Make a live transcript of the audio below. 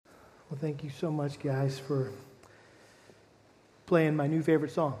Well, thank you so much, guys, for playing my new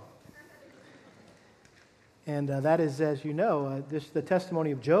favorite song. And that is, as you know, the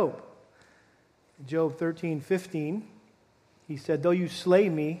testimony of Job. Job 13:15, he said, "Though you slay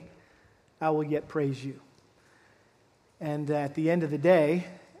me, I will yet praise you." And at the end of the day,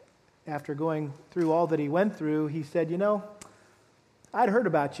 after going through all that he went through, he said, I'd heard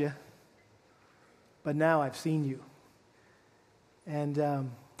about you, but now I've seen you.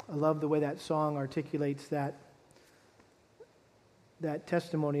 And I love the way that song articulates that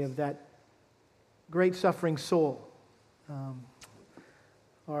testimony of that great suffering soul.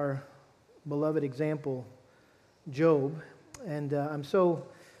 Our beloved example, Job. And I'm so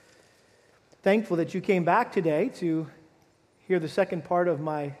thankful that you came back today to hear the second part of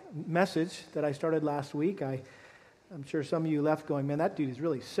my message that I started last week. I'm sure some of you left going, man, that dude is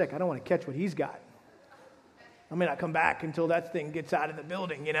really sick. I don't want to catch what he's got. I may not come back until that thing gets out of the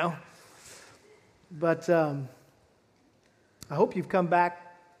building, But I hope you've come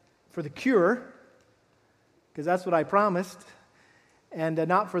back for the cure, because that's what I promised, and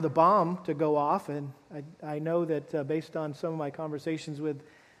not for the bomb to go off. And I know that based on some of my conversations with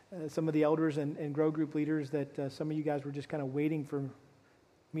some of the elders and grow group leaders, that some of you guys were just kind of waiting for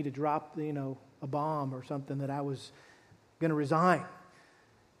me to drop, a bomb or something, that I was going to resign.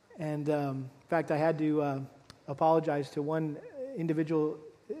 And in fact, I had to apologize to one individual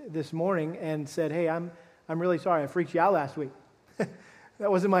this morning and said, "Hey, I'm really sorry I freaked you out last week.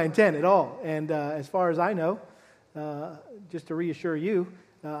 That wasn't my intent at all. And as far as I know, just to reassure you,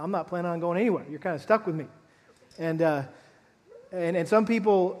 I'm not planning on going anywhere. You're kind of stuck with me." And some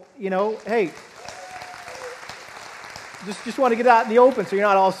people, hey, just want to get out in the open, so you're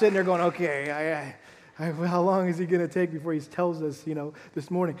not all sitting there going, okay, how long is he going to take before he tells us,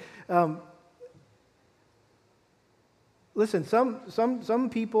 this morning? Listen, some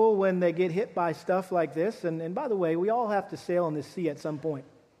people, when they get hit by stuff like this, and by the way, we all have to sail in this sea at some point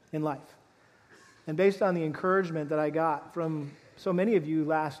in life. And based on the encouragement that I got from so many of you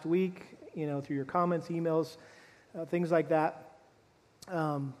last week, through your comments, emails, things like that,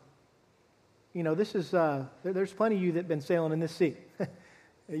 this is, there's plenty of you that have been sailing in this sea.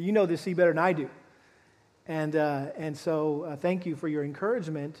 You know this sea better than I do. And so thank you for your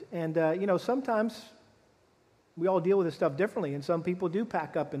encouragement. And, sometimes we all deal with this stuff differently, and some people do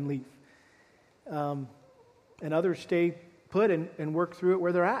pack up and leave. And others stay put and work through it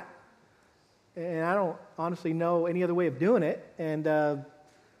where they're at. And I don't honestly know any other way of doing it. And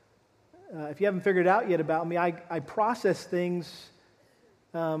if you haven't figured it out yet about me, I process things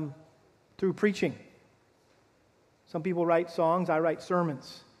through preaching. Some people write songs, I write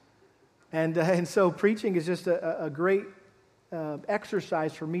sermons. And so preaching is just a great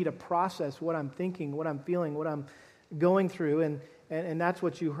exercise for me to process what I'm thinking, what I'm feeling, what I'm going through, and that's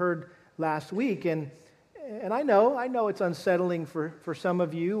what you heard last week. And I know it's unsettling for some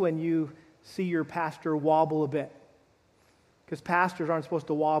of you when you see your pastor wobble a bit, because pastors aren't supposed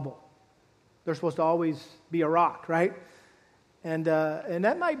to wobble. They're supposed to always be a rock, right? And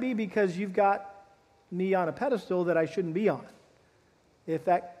that might be because you've got me on a pedestal that I shouldn't be on, if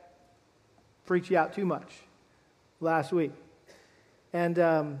that freaks you out too much last week. And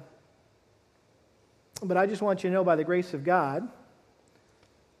but I just want you to know, by the grace of God,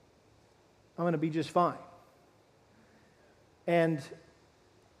 I'm going to be just fine. And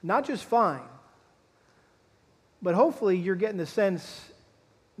not just fine, but hopefully you're getting the sense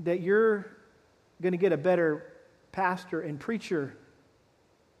that you're going to get a better pastor and preacher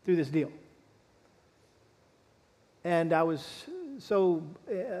through this deal. And I was so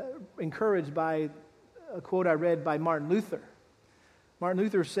encouraged by a quote I read by Martin Luther. Martin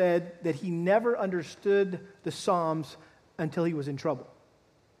Luther said that he never understood the Psalms until he was in trouble.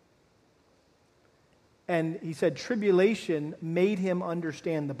 And he said tribulation made him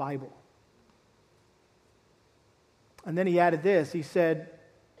understand the Bible. And then he added this. He said,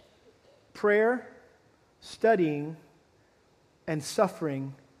 prayer, studying, and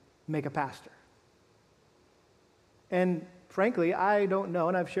suffering make a pastor. And frankly, I don't know,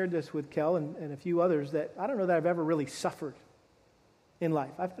 and I've shared this with Kel and a few others, that I don't know that I've ever really suffered in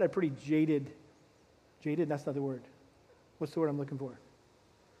life. I've had a pretty jaded, that's not the word. What's the word I'm looking for?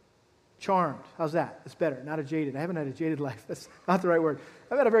 Charmed. How's that? That's better. Not a jaded. I haven't had a jaded life. That's not the right word.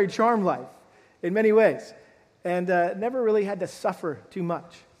 I've had a very charmed life in many ways, and never really had to suffer too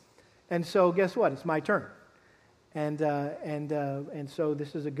much. And so guess what? It's my turn. And so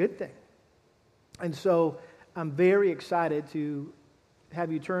this is a good thing. And so I'm very excited to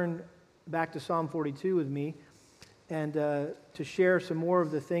have you turn back to Psalm 42 with me and to share some more of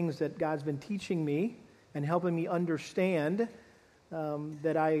the things that God's been teaching me and helping me understand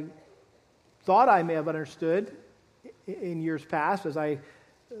that I thought I may have understood in years past as I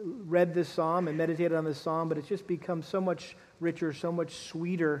read this psalm and meditated on this psalm, but it's just become so much richer, so much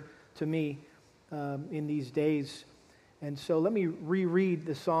sweeter to me in these days. And so let me reread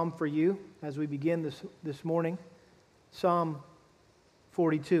the psalm for you as we begin this morning. Psalm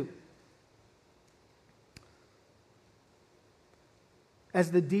 42. As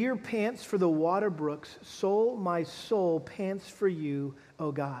the deer pants for the water brooks, so my soul pants for you,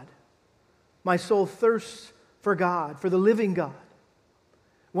 O God. My soul thirsts for God, for the living God.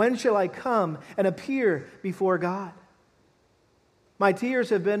 When shall I come and appear before God? My tears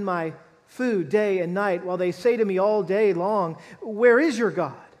have been my food day and night, while they say to me all day long, where is your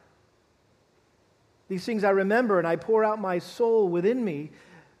God? These things I remember, and I pour out my soul within me.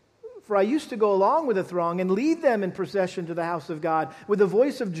 For I used to go along with the throng and lead them in procession to the house of God, with a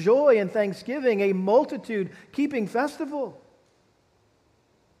voice of joy and thanksgiving, a multitude keeping festival.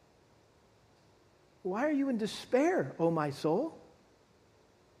 Why are you in despair, O my soul?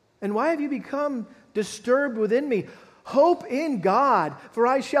 And why have you become disturbed within me? Hope in God, for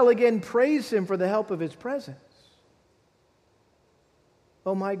I shall again praise Him for the help of His presence.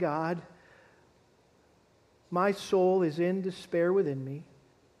 O my God, my soul is in despair within me.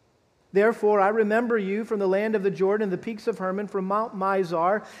 Therefore, I remember you from the land of the Jordan and the peaks of Hermon, from Mount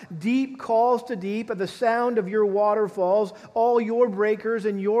Mizar. Deep calls to deep at the sound of your waterfalls. All your breakers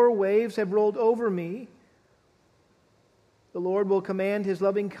and your waves have rolled over me. The Lord will command His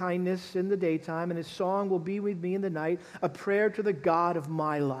loving kindness in the daytime, and His song will be with me in the night, a prayer to the God of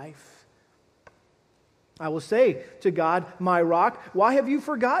my life. I will say to God, my rock, why have you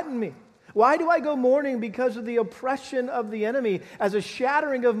forgotten me? Why do I go mourning because of the oppression of the enemy? As a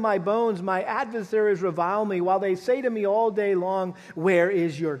shattering of my bones, my adversaries revile me, while they say to me all day long, where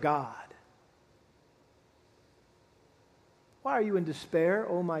is your God? Why are you in despair,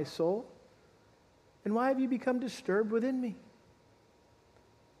 O my soul? And why have you become disturbed within me?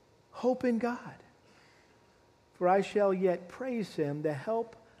 Hope in God, for I shall yet praise Him, the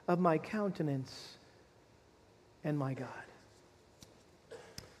help of my countenance and my God.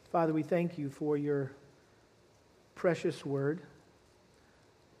 Father, we thank you for your precious word,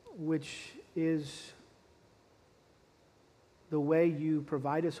 which is the way you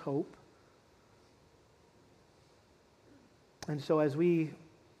provide us hope. And so as we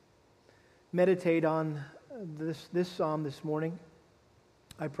meditate on this psalm this morning,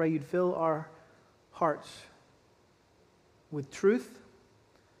 I pray you'd fill our hearts with truth,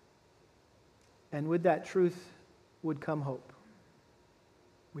 and with that truth would come hope.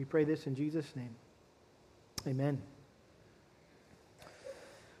 We pray this in Jesus' name. Amen.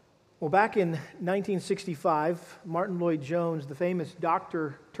 Well, back in 1965, Martin Lloyd-Jones, the famous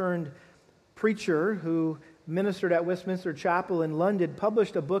doctor turned preacher who ministered at Westminster Chapel in London,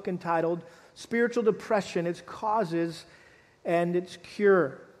 published a book entitled Spiritual Depression, Its Causes and Its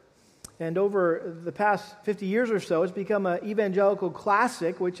Cure. And over the past 50 years or so, it's become an evangelical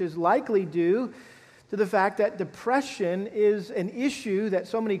classic, which is likely due to the fact that depression is an issue that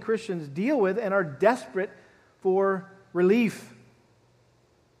so many Christians deal with and are desperate for relief.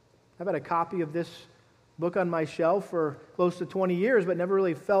 I've had a copy of this book on my shelf for close to 20 years, but never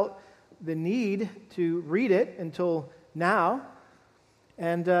really felt the need to read it until now.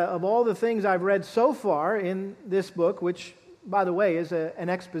 And of all the things I've read so far in this book, which, by the way, is an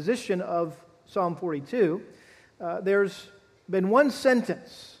exposition of Psalm 42, there's been one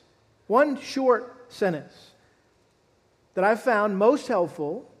sentence, one short sentence that I've found most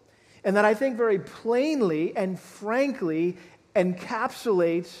helpful and that I think very plainly and frankly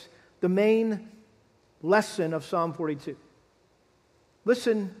encapsulates the main lesson of Psalm 42.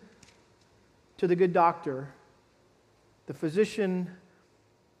 Listen to the good doctor, the physician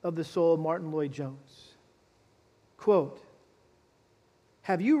of the soul, Martin Lloyd-Jones. Quote,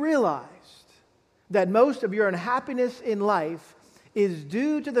 have you realized that most of your unhappiness in life is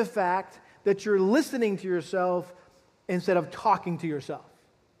due to the fact that you're listening to yourself instead of talking to yourself?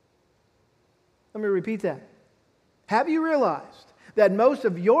 Let me repeat that. Have you realized that most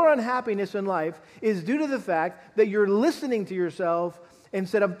of your unhappiness in life is due to the fact that you're listening to yourself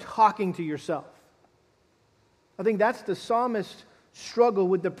instead of talking to yourself? I think that's the psalmist's struggle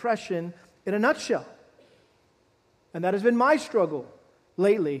with depression in a nutshell. And that has been my struggle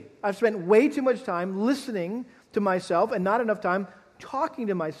lately. I've spent way too much time listening to myself and not enough time talking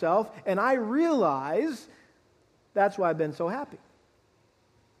to myself, and I realize that's why I've been so happy.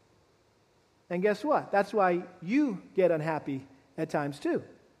 And guess what? That's why you get unhappy at times too.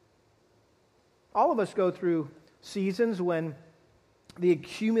 All of us go through seasons when the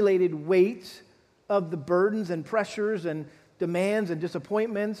accumulated weight of the burdens and pressures and demands and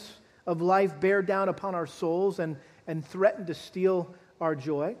disappointments of life bear down upon our souls and threaten to steal our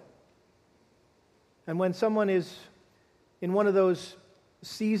joy. And when someone is in one of those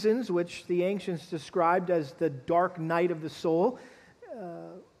seasons which the ancients described as the dark night of the soul,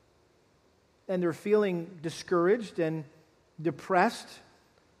 and they're feeling discouraged and depressed,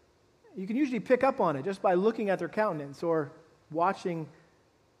 you can usually pick up on it just by looking at their countenance or watching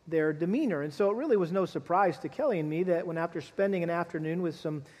their demeanor. And so it really was no surprise to Kelly and me that when, after spending an afternoon with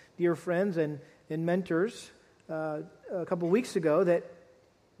some dear friends and mentors a couple weeks ago that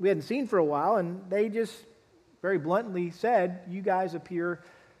we hadn't seen for a while, and they just very bluntly said, "You guys appear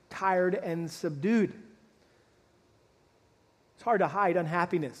tired and subdued." It's hard to hide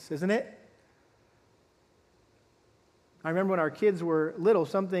unhappiness, isn't it? I remember when our kids were little,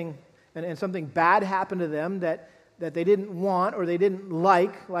 something bad happened to them that they didn't want or they didn't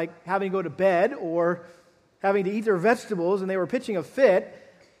like having to go to bed or having to eat their vegetables, and they were pitching a fit.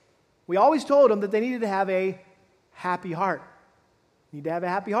 We always told them that they needed to have a happy heart. You need to have a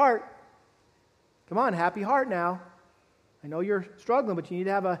happy heart. Come on, happy heart now. I know you're struggling, but you need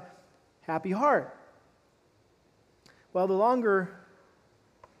to have a happy heart. Well, the longer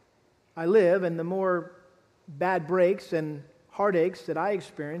I live and the more bad breaks and heartaches that I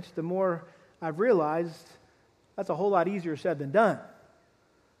experience, the more I've realized that's a whole lot easier said than done.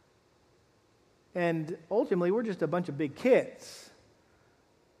 And ultimately, we're just a bunch of big kids.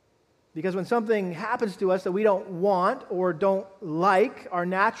 Because when something happens to us that we don't want or don't like, our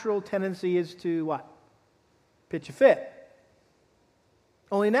natural tendency is to what? Pitch a fit.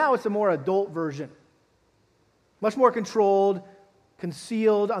 Only now it's a more adult version. Much more controlled,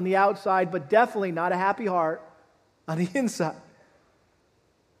 concealed on the outside, but definitely not a happy heart on the inside.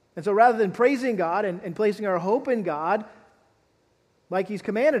 And so rather than praising God and placing our hope in God, like He's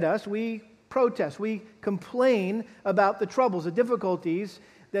commanded us, we protest, we complain about the troubles, the difficulties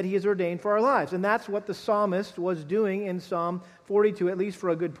that He has ordained for our lives. And that's what the psalmist was doing in Psalm 42, at least for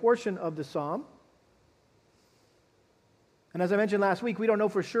a good portion of the psalm. And as I mentioned last week, we don't know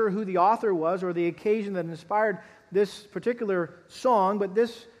for sure who the author was or the occasion that inspired this particular song, but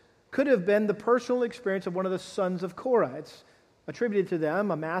this could have been the personal experience of one of the sons of Korah. It's attributed to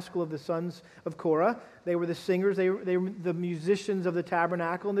them, a maskil of the sons of Korah. They were the singers, they were the musicians of the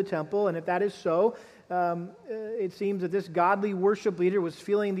tabernacle and the temple, and if that is so, it seems that this godly worship leader was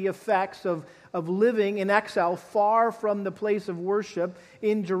feeling the effects of living in exile far from the place of worship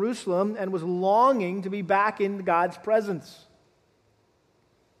in Jerusalem and was longing to be back in God's presence.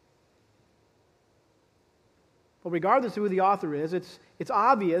 But regardless of who the author is, it's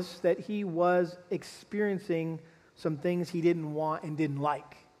obvious that he was experiencing some things he didn't want and didn't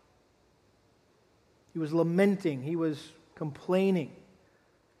like. He was lamenting, he was complaining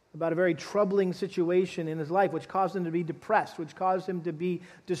about a very troubling situation in his life, which caused him to be depressed, which caused him to be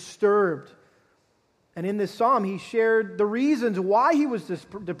disturbed. And in this psalm, he shared the reasons why he was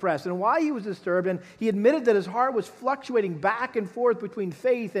depressed and why he was disturbed, and he admitted that his heart was fluctuating back and forth between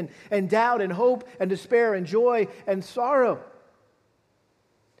faith and doubt and hope and despair and joy and sorrow.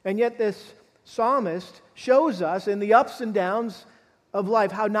 And yet this psalmist shows us in the ups and downs of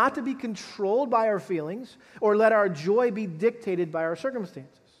life how not to be controlled by our feelings or let our joy be dictated by our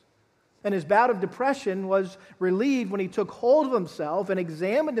circumstances. And his bout of depression was relieved when he took hold of himself and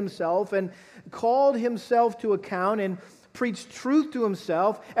examined himself and called himself to account and preached truth to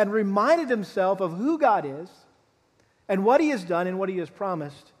himself and reminded himself of who God is and what He has done and what He has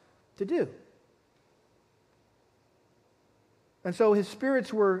promised to do. And so his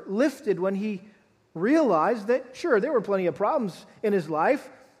spirits were lifted when he realized that, sure, there were plenty of problems in his life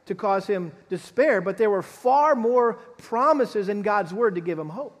to cause him despair, but there were far more promises in God's Word to give him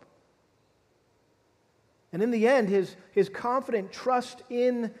hope. And in the end, his confident trust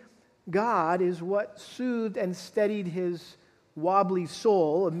in God is what soothed and steadied his wobbly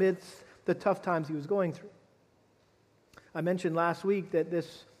soul amidst the tough times he was going through. I mentioned last week that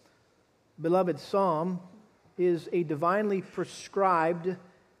this beloved psalm is a divinely prescribed,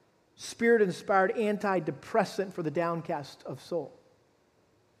 Spirit-inspired antidepressant for the downcast of soul.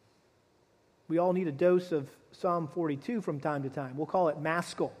 We all need a dose of Psalm 42 from time to time. We'll call it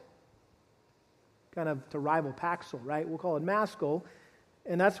maskil. Kind of to rival Paxil, right? We'll call it maskil,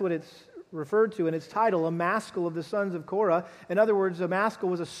 and that's what it's referred to in its title, a maskil of the sons of Korah. In other words, a maskil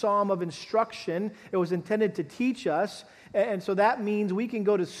was a psalm of instruction. It was intended to teach us, and so that means we can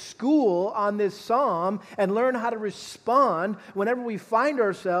go to school on this psalm and learn how to respond whenever we find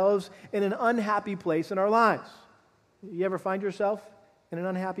ourselves in an unhappy place in our lives. You ever find yourself in an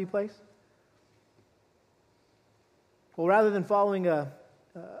unhappy place? Well, rather than following a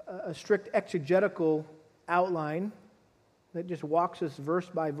strict exegetical outline, that just walks us verse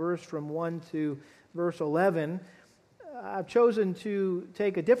by verse from 1 to verse 11. I've chosen to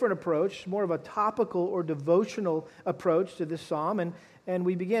take a different approach, more of a topical or devotional approach to this psalm. And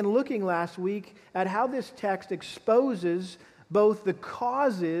we began looking last week at how this text exposes both the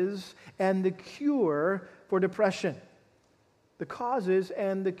causes and the cure for depression. The causes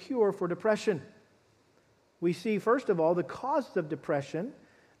and the cure for depression. We see, first of all, the causes of depression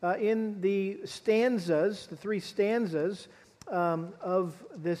in the stanzas, the three stanzas of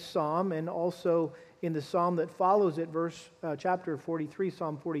this psalm, and also in the psalm that follows it, chapter 43,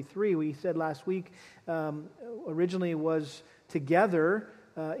 Psalm 43. We said last week originally was together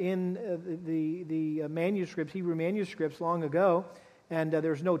in the manuscripts, Hebrew manuscripts long ago, and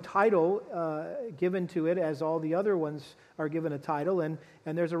there's no title given to it as all the other ones are given a title, and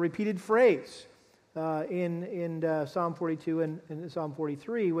there's a repeated phrase in Psalm 42 and Psalm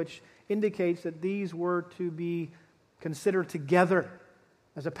 43, which indicates that these were to be considered together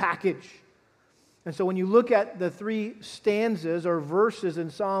as a package. And so when you look at the three stanzas or verses in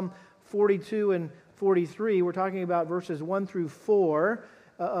Psalm 42 and 43, we're talking about verses 1 through 4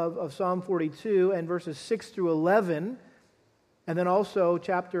 of Psalm 42 and verses 6 through 11, and then also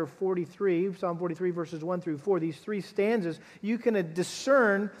chapter 43, Psalm 43, verses 1 through 4, these three stanzas, you can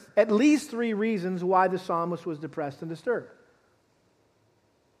discern at least three reasons why the psalmist was depressed and disturbed.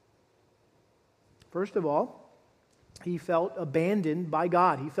 First of all, he felt abandoned by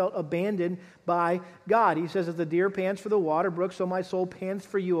God. He felt abandoned by God. He says, as the deer pants for the water brook, so my soul pants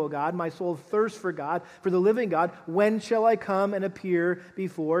for you, O God. My soul thirsts for God, for the living God. When shall I come and appear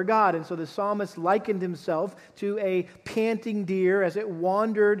before God? And so the psalmist likened himself to a panting deer as it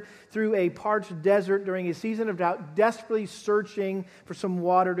wandered through a parched desert during a season of drought, desperately searching for some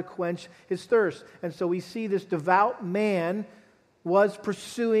water to quench his thirst. And so we see this devout man was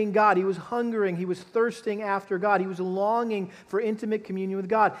pursuing God. He was hungering. He was thirsting after God. He was longing for intimate communion with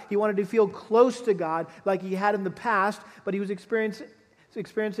God. He wanted to feel close to God like he had in the past, but he was experiencing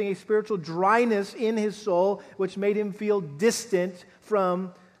a spiritual dryness in his soul, which made him feel distant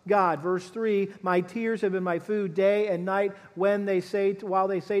from God. Verse 3, my tears have been my food day and night while they say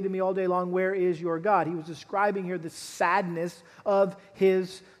to me all day long, where is your God? He was describing here the sadness of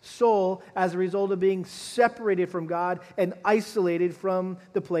his soul as a result of being separated from God and isolated from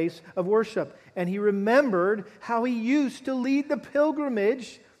the place of worship. And he remembered how he used to lead the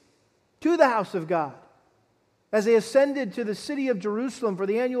pilgrimage to the house of God. As they ascended to the city of Jerusalem for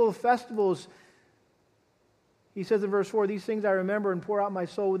the annual festivals, he says in verse 4, these things I remember and pour out my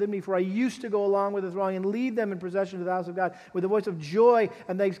soul within me, for I used to go along with the throng and lead them in procession to the house of God with a voice of joy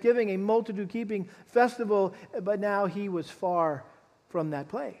and thanksgiving, a multitude keeping festival. But now he was far from that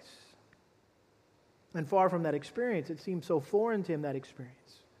place and far from that experience. It seemed so foreign to him, that experience.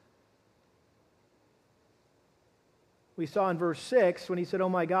 We saw in verse 6 when he said, oh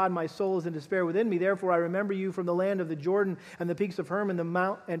my God, my soul is in despair within me. Therefore I remember you from the land of the Jordan and the peaks of Hermon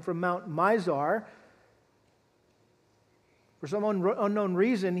and from Mount Mizar. For some unknown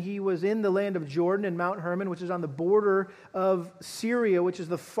reason, he was in the land of Jordan and Mount Hermon, which is on the border of Syria, which is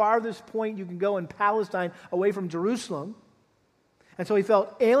the farthest point you can go in Palestine away from Jerusalem. And so he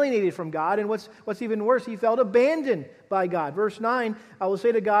felt alienated from God, and what's even worse, he felt abandoned by God. Verse 9, I will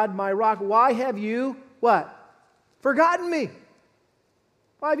say to God, my rock, why have you, what? Forgotten me.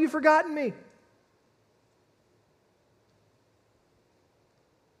 Why have you forgotten me?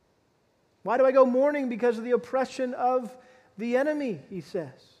 Why do I go mourning because of the oppression of the enemy, he says.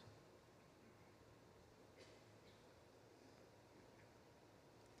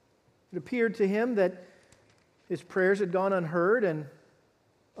 It appeared to him that his prayers had gone unheard and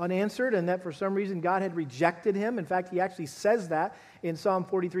unanswered, and that for some reason God had rejected him. In fact, he actually says that in Psalm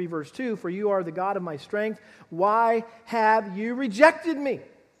 43, verse 2, for you are the God of my strength. Why have you rejected me?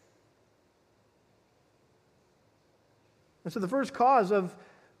 And so the first cause of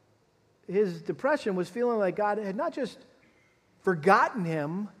his depression was feeling like God had not just forgotten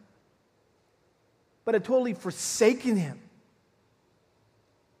him, but had totally forsaken him.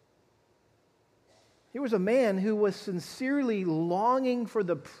 He was a man who was sincerely longing for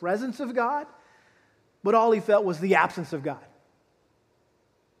the presence of God, but all he felt was the absence of God.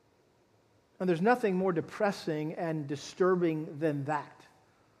 And there's nothing more depressing and disturbing than that.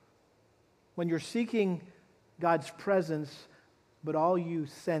 When you're seeking God's presence, but all you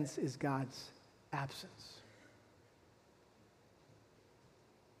sense is God's absence.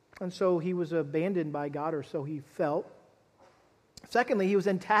 And so he was abandoned by God, or so he felt. Secondly, he was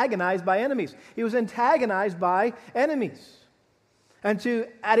antagonized by enemies. He was antagonized by enemies. And to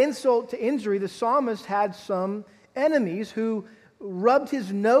add insult to injury, the psalmist had some enemies who rubbed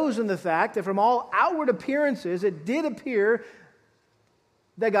his nose in the fact that from all outward appearances, it did appear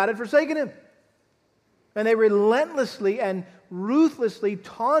that God had forsaken him. And they relentlessly and ruthlessly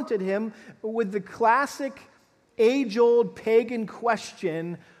taunted him with the classic age-old pagan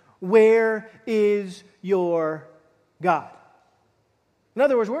question, where is your God? In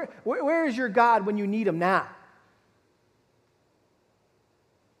other words, where is your God when you need him now?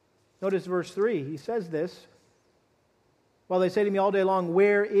 Notice verse 3. He says this, while they say to me all day long,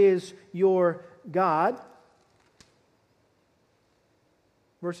 where is your God?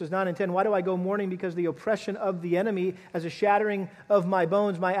 Verses 9 and 10, why do I go mourning? Because the oppression of the enemy, as a shattering of my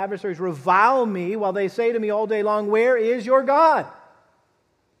bones, my adversaries revile me, while they say to me all day long, where is your God?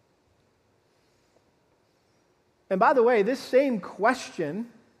 And by the way, this same question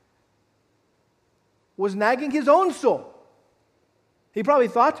was nagging his own soul. He probably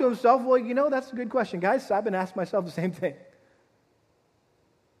thought to himself, well, that's a good question, guys. I've been asking myself the same thing.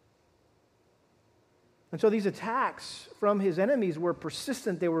 And so these attacks from his enemies were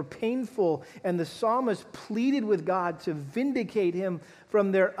persistent, they were painful, and the psalmist pleaded with God to vindicate him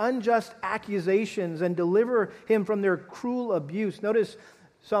from their unjust accusations and deliver him from their cruel abuse. Notice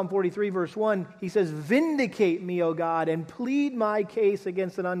Psalm 43, verse 1, he says, vindicate me, O God, and plead my case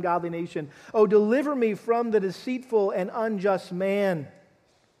against an ungodly nation. O deliver me from the deceitful and unjust man.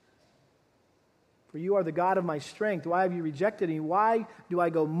 For you are the God of my strength. Why have you rejected me? Why do I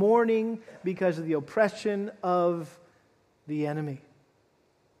go mourning? Because of the oppression of the enemy.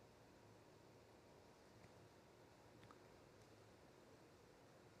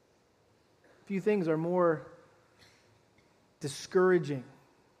 Few things are more discouraging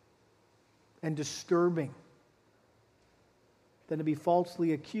and disturbing than to be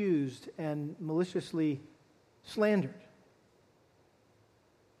falsely accused and maliciously slandered.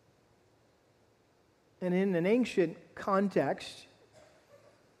 And in an ancient context,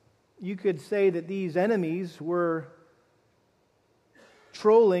 you could say that these enemies were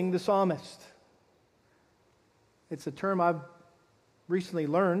trolling the psalmist. It's a term I've recently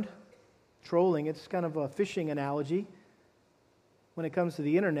learned, trolling. It's kind of a fishing analogy. When it comes to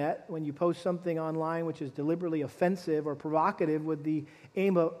the internet, when you post something online which is deliberately offensive or provocative with the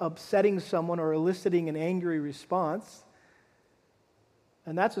aim of upsetting someone or eliciting an angry response.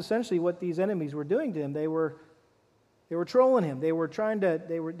 And that's essentially what these enemies were doing to him. They were trolling him. They were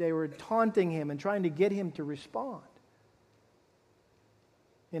taunting him and trying to get him to respond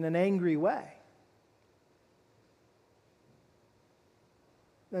in an angry way.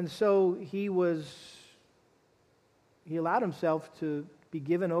 And so he allowed himself to be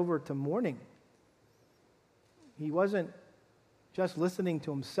given over to mourning. He wasn't just listening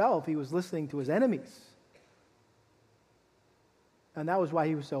to himself, he was listening to his enemies. And that was why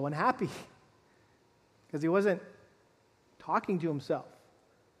he was so unhappy. Because he wasn't talking to himself.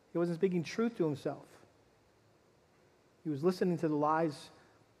 He wasn't speaking truth to himself. He was listening to the lies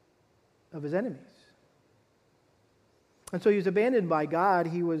of his enemies. And so he was abandoned by God.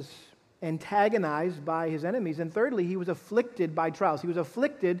 He was antagonized by his enemies. And thirdly, he was afflicted by trials. He was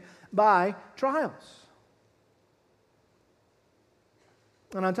afflicted by trials.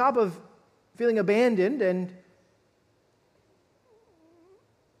 And on top of feeling abandoned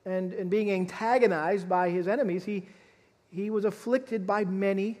and being antagonized by his enemies, he was afflicted by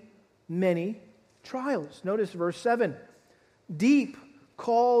many, many trials. Notice verse 7. Deep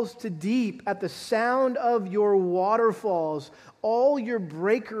calls to deep at the sound of your waterfalls. All your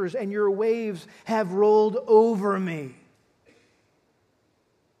breakers and your waves have rolled over me.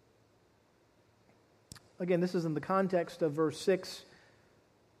 Again, this is in the context of verse 6.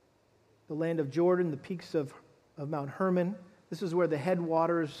 The land of Jordan, the peaks of Mount Hermon. This is where the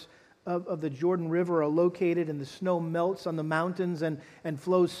headwaters of the Jordan River are located, and the snow melts on the mountains and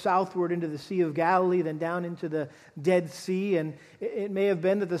flows southward into the Sea of Galilee, then down into the Dead Sea. And it may have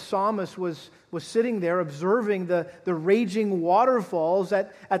been that the psalmist was sitting there observing the raging waterfalls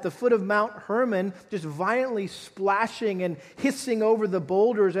at the foot of Mount Hermon, just violently splashing and hissing over the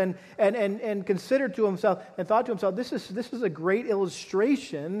boulders, and considered to himself and thought to himself, this is a great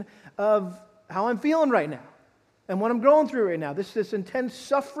illustration of how I'm feeling right now. And what I'm going through right now, this intense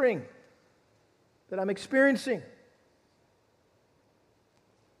suffering that I'm experiencing.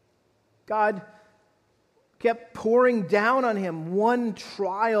 God kept pouring down on him one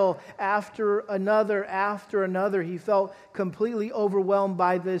trial after another. He felt completely overwhelmed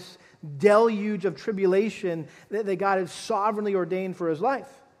by this deluge of tribulation that God had sovereignly ordained for his life.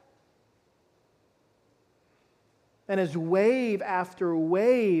 And as wave after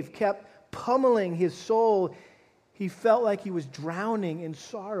wave kept pummeling his soul, he felt like he was drowning in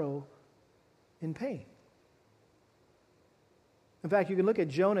sorrow and pain. In fact, you can look at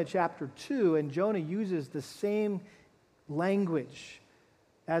Jonah chapter 2, and Jonah uses the same language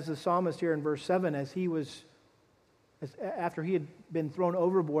as the psalmist here in verse 7 after he had been thrown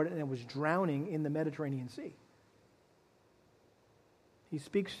overboard and was drowning in the Mediterranean Sea.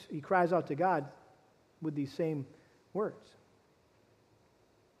 He cries out to God with these same words.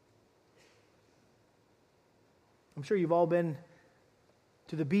 I'm sure you've all been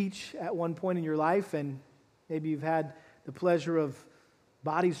to the beach at one point in your life, and maybe you've had the pleasure of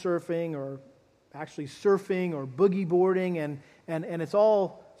body surfing or actually surfing or boogie boarding, and it's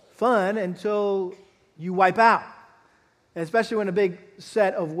all fun until you wipe out. And especially when a big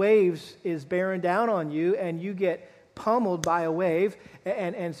set of waves is bearing down on you and you get pummeled by a wave,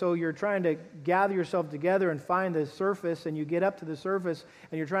 and so you're trying to gather yourself together and find the surface, and you get up to the surface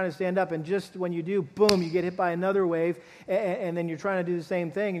and you're trying to stand up, and just when you do, boom, you get hit by another wave, and then you're trying to do the same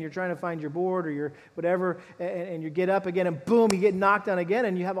thing, and you're trying to find your board or your whatever, and you get up again, and boom, you get knocked down again,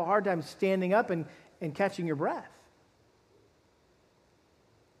 and you have a hard time standing up and catching your breath.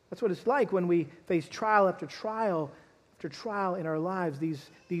 That's what it's like when we face trial after trial after trial in our lives.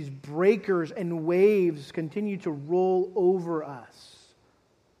 These breakers and waves continue to roll over us.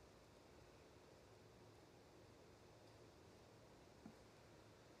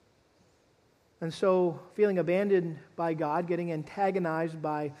 And so, feeling abandoned by God, getting antagonized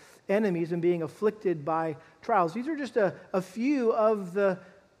by enemies, and being afflicted by trials, these are just a few of the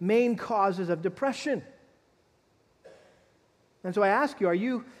main causes of depression. And so I ask you, are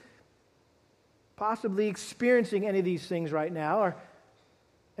you possibly experiencing any of these things right now?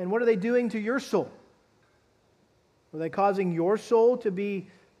 And what are they doing to your soul? Are they causing your soul to be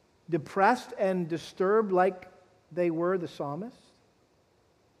depressed and disturbed like they were the psalmist?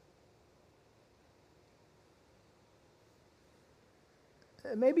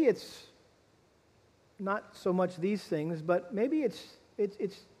 Maybe it's not so much these things, but maybe it's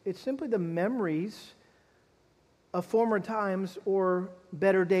simply the memories of former times or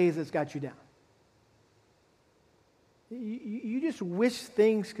better days that's got you down. You just wish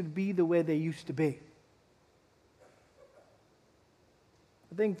things could be the way they used to be.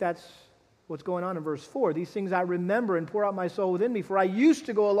 I think that's what's going on in verse 4. These things I remember and pour out my soul within me, for I used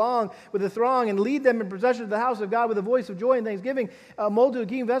to go along with the throng and lead them in procession to the house of God with a voice of joy and thanksgiving, a multitude of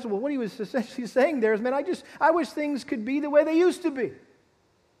kingdom vegetables. What he was essentially saying there is, man, I wish things could be the way they used to be.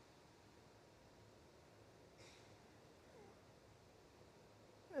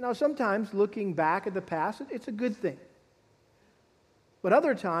 Now, sometimes looking back at the past, it's a good thing. But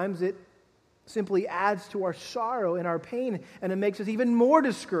other times it simply adds to our sorrow and our pain, and it makes us even more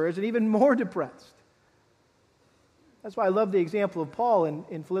discouraged and even more depressed. That's why I love the example of Paul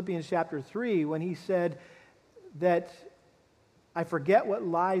in Philippians chapter 3 when he said that I forget what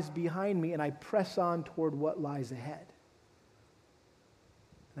lies behind me and I press on toward what lies ahead.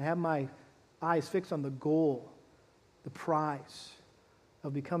 I have my eyes fixed on the goal, the prize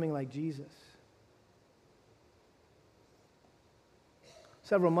of becoming like Jesus.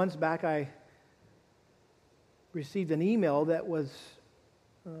 Several months back, I received an email that was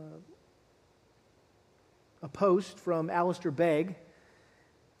a post from Alistair Begg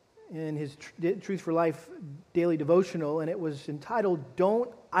in his Truth for Life daily devotional, and it was entitled, "Don't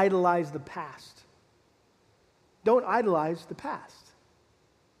Idolize the Past." Don't idolize the past.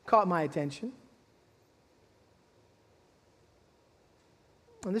 Caught my attention.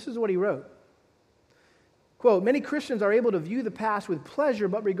 And this is what he wrote. Quote, "Many Christians are able to view the past with pleasure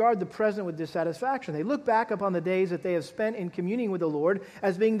but regard the present with dissatisfaction. They look back upon the days that they have spent in communing with the Lord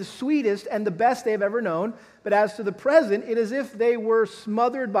as being the sweetest and the best they have ever known. But as to the present, it is as if they were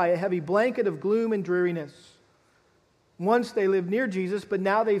smothered by a heavy blanket of gloom and dreariness. Once they lived near Jesus, but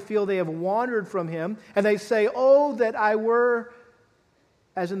now they feel they have wandered from Him. And they say, 'Oh, that I were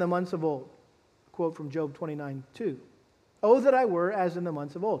as in the months of old.'" Quote from Job 29:2. "Oh, that I were as in the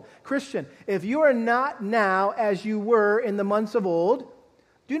months of old." Christian, if you are not now as you were in the months of old,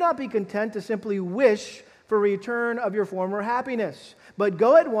 do not be content to simply wish for a return of your former happiness, but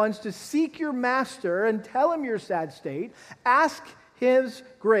go at once to seek your Master and tell Him your sad state. Ask His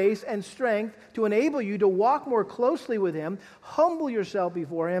grace and strength to enable you to walk more closely with Him. Humble yourself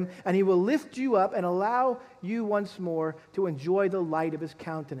before Him, and He will lift you up and allow you once more to enjoy the light of His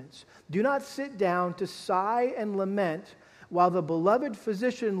countenance. Do not sit down to sigh and lament. While the beloved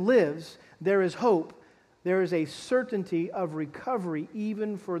physician lives, there is hope. There is a certainty of recovery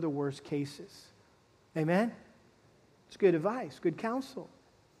even for the worst cases. Amen? It's good advice, good counsel.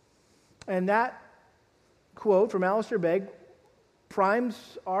 And that quote from Alistair Begg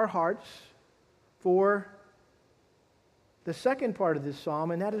primes our hearts for the second part of this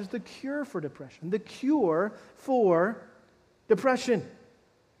psalm, and that is the cure for depression. The cure for depression.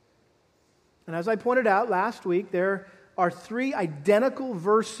 And as I pointed out last week, there are 3 identical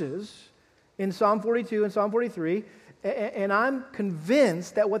verses in Psalm 42 and Psalm 43, and I'm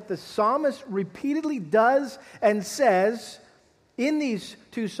convinced that what the psalmist repeatedly does and says in these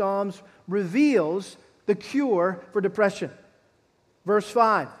 2 psalms reveals the cure for depression. Verse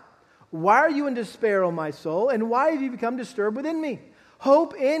 5, "Why are you in despair, O my soul, and why have you become disturbed within me?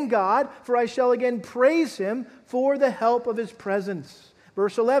 Hope in God, for I shall again praise Him for the help of His presence."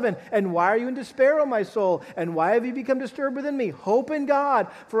 Verse 11, "And why are you in despair, O my soul, and why have you become disturbed within me? Hope in God,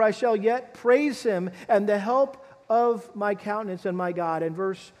 for I shall yet praise Him, and the help of my countenance and my God." And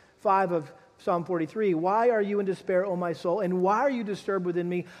verse 5 of Psalm 43, "Why are you in despair, O my soul, and why are you disturbed within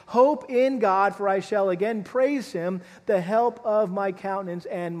me? Hope in God, for I shall again praise Him, the help of my countenance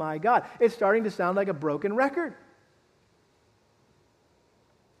and my God." It's starting to sound like a broken record.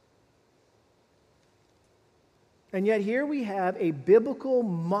 And yet here we have a biblical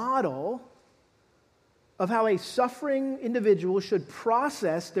model of how a suffering individual should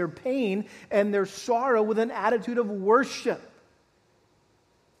process their pain and their sorrow with an attitude of worship.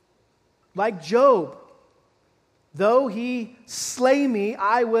 Like Job, "Though he slay me,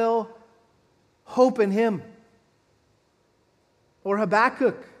 I will hope in him." Or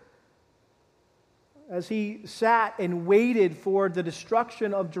Habakkuk, as he sat and waited for the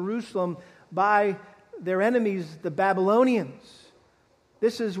destruction of Jerusalem by their enemies, the Babylonians.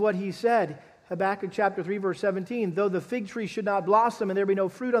 This is what he said. Habakkuk chapter 3, verse 17, "Though the fig tree should not blossom, and there be no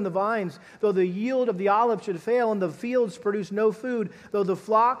fruit on the vines, though the yield of the olive should fail, and the fields produce no food, though the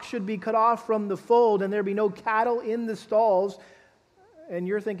flock should be cut off from the fold, and there be no cattle in the stalls." And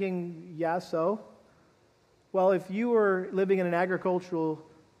you're thinking, yeah, so? Well, if you were living in an agricultural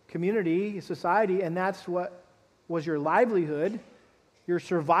community, society, and that's what was your livelihood, your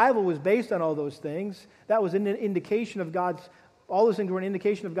survival was based on all those things, that was an indication of God's all those things were an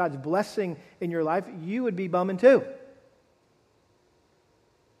indication of God's blessing in your life, you would be bumming too.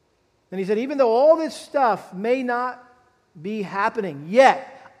 And he said, "Even though all this stuff may not be happening,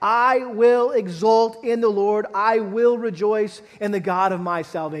 yet I will exult in the Lord. I will rejoice in the God of my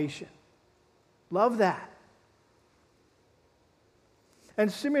salvation." Love that.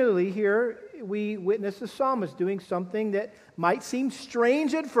 And similarly here, we witness the psalmist doing something that might seem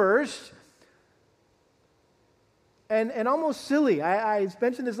strange at first, and almost silly. I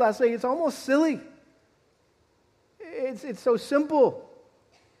mentioned this last week. It's almost silly. It's so simple,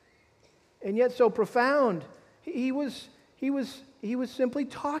 and yet so profound. He was simply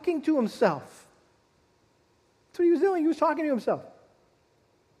talking to himself. That's what he was doing. He was talking to himself.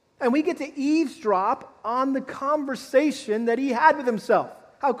 And we get to eavesdrop on the conversation that he had with himself.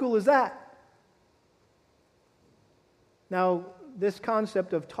 How cool is that? Now, this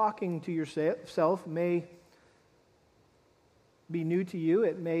concept of talking to yourself may be new to you.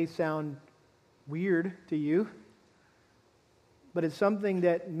 It may sound weird to you. But it's something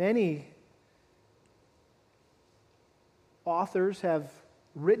that many authors have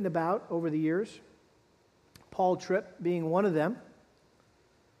written about over the years. Paul Tripp being one of them.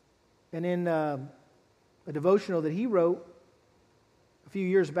 And in a devotional that he wrote a few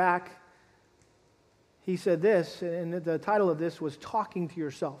years back, he said this, and the title of this was "Talking to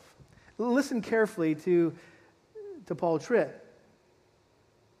Yourself." Listen carefully to Paul Tripp.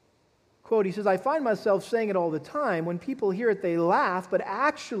 Quote, he says, "I find myself saying it all the time. When people hear it, they laugh, but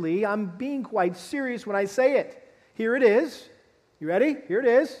actually, I'm being quite serious when I say it. Here it is. You ready? Here it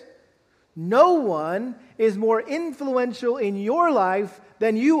is. No one is more influential in your life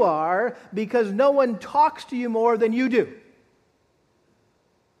than you are, because no one talks to you more than you do.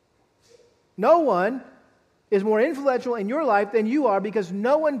 No one is more influential in your life than you are, because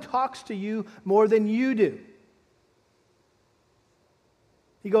no one talks to you more than you do."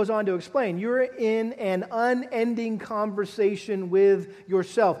 He goes on to explain, you're in an unending conversation with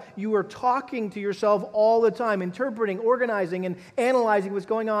yourself. You are talking to yourself all the time, interpreting, organizing, and analyzing what's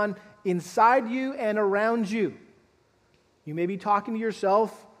going on inside you and around you. You may be talking to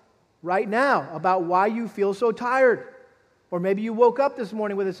yourself right now about why you feel so tired. Or maybe you woke up this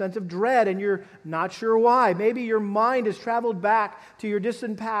morning with a sense of dread and you're not sure why. Maybe your mind has traveled back to your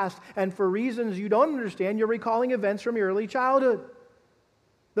distant past, and for reasons you don't understand, you're recalling events from your early childhood.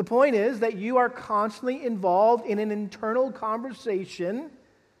 The point is that you are constantly involved in an internal conversation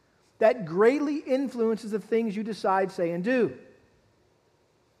that greatly influences the things you decide, say, and do.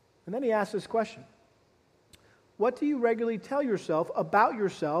 And then he asks this question: what do you regularly tell yourself about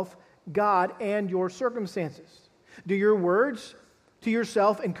yourself, God, and your circumstances? Do your words to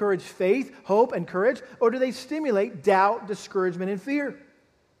yourself encourage faith, hope, and courage, or do they stimulate doubt, discouragement, and fear?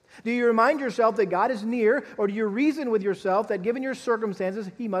 Do you remind yourself that God is near, or do you reason with yourself that given your circumstances,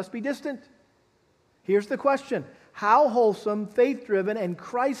 He must be distant? Here's the question. How wholesome, faith-driven, and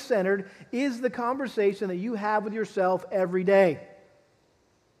Christ-centered is the conversation that you have with yourself every day?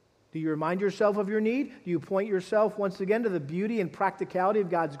 Do you remind yourself of your need? Do you point yourself once again to the beauty and practicality of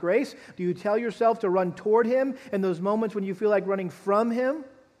God's grace? Do you tell yourself to run toward Him in those moments when you feel like running from Him?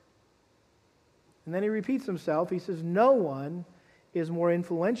 And then he repeats himself. He says, no one is more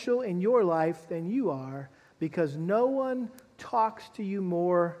influential in your life than you are, because no one talks to you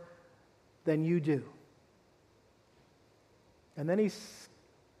more than you do. And then he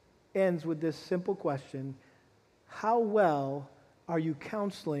ends with this simple question: how well are you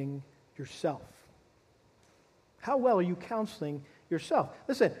counseling yourself? How well are you counseling yourself?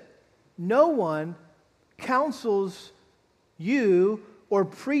 Listen, no one counsels you or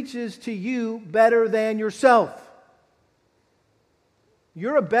preaches to you better than yourself.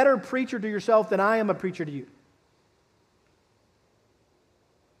 You're a better preacher to yourself than I am a preacher to you.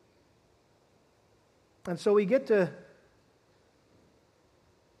 And so we get to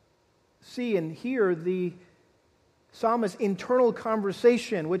see and hear the psalmist's internal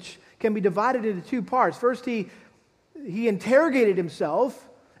conversation, which can be divided into two parts. First, he interrogated himself,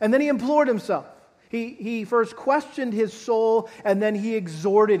 and then he implored himself. He first questioned his soul, and then he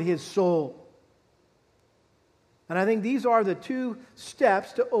exhorted his soul. And I think these are the two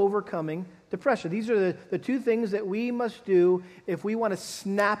steps to overcoming depression. These are the two things that we must do if we want to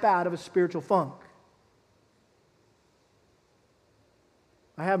snap out of a spiritual funk.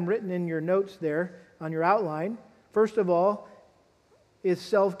 I have them written in your notes there on your outline. First of all is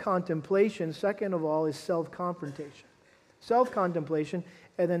self-contemplation. Second of all is self-confrontation. Self-contemplation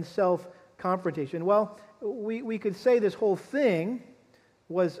and then self-confrontation. Well, we could say this whole thing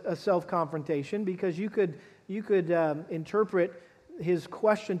was a self-confrontation because you could interpret his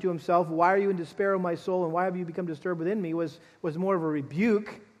question to himself, why are you in despair, O my soul, and why have you become disturbed within me, was more of a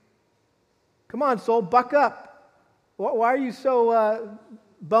rebuke. Come on, soul, buck up. Why are you so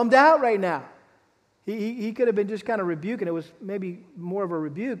bummed out right now? He could have been just kind of rebuking. It was maybe more of a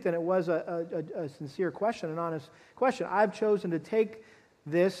rebuke than it was a sincere question, an honest question. I've chosen to take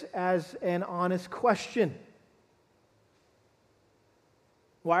this as an honest question.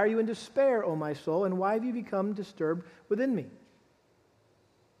 Why are you in despair, O my soul, and why have you become disturbed within me?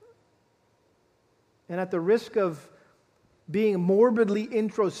 And at the risk of being morbidly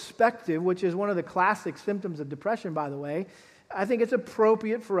introspective, which is one of the classic symptoms of depression, by the way, I think it's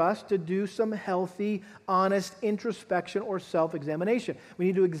appropriate for us to do some healthy, honest introspection or self-examination. We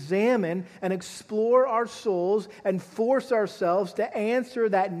need to examine and explore our souls and force ourselves to answer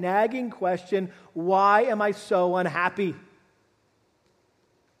that nagging question, why am I so unhappy?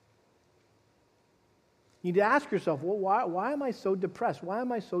 You need to ask yourself, well, why am I so depressed? Why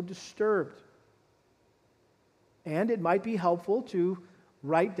am I so disturbed? And it might be helpful to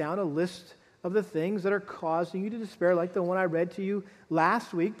write down a list of the things that are causing you to despair, like the one I read to you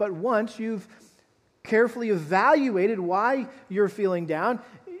last week. But once you've carefully evaluated why you're feeling down,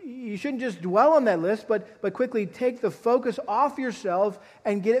 you shouldn't just dwell on that list, but quickly take the focus off yourself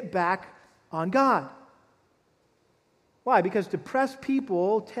and get it back on God. Why? Because depressed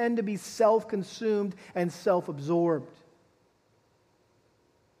people tend to be self-consumed and self-absorbed.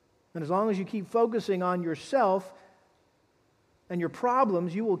 And as long as you keep focusing on yourself and your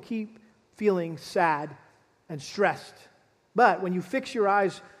problems, you will keep feeling sad and stressed. But when you fix your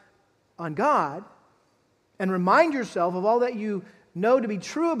eyes on God and remind yourself of all that you know to be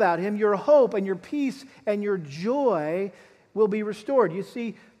true about Him, your hope and your peace and your joy will be restored. You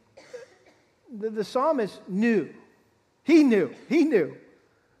see, the psalmist knew. He knew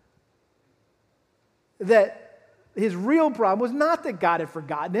that his real problem was not that God had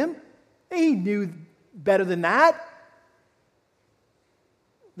forgotten him. He knew better than that.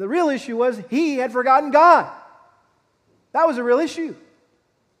 The real issue was he had forgotten God. That was a real issue.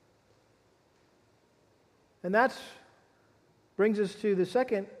 And that brings us to the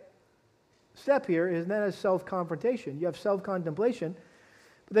second step here, and that is self-confrontation. You have self-contemplation,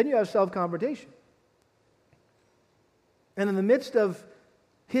 but then you have self-confrontation. And in the midst of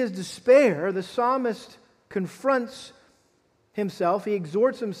his despair, the psalmist confronts himself, he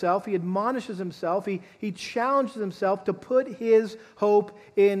exhorts himself, he admonishes himself, he challenges himself to put his hope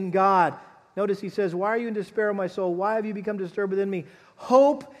in God. Notice he says, why are you in despair, O my soul? Why have you become disturbed within me?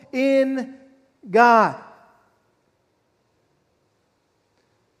 Hope in God.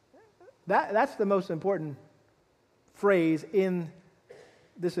 That's the most important phrase in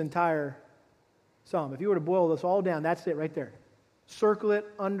this entire psalm. If you were to boil this all down, that's it right there. Circle it,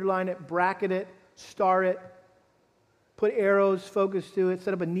 underline it, bracket it, star it, put arrows focused to it,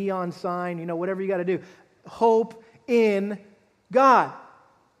 set up a neon sign, whatever you got to do. Hope in God.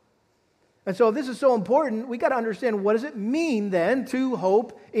 And so if this is so important, we got to understand, what does it mean then to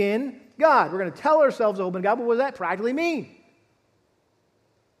hope in God? We're going to tell ourselves to hope in God, but what does that practically mean?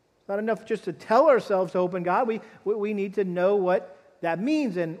 It's not enough just to tell ourselves to hope in God. We need to know what that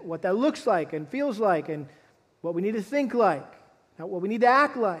means and what that looks like and feels like and what we need to think like, what we need to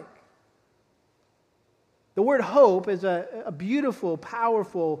act like. The word hope is a beautiful,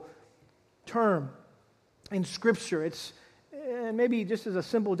 powerful term in Scripture. It's maybe just as a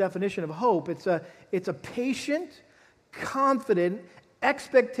simple definition of hope, it's a patient, confident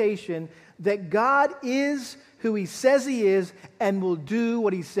expectation that God is who He says He is and will do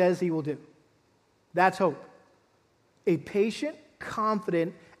what He says He will do. That's hope. A patient,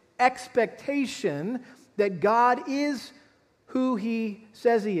 confident expectation that God is who He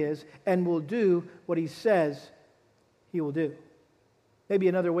says He is and will do what He says He will do. Maybe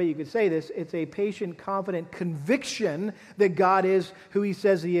another way you could say this, it's a patient, confident conviction that God is who He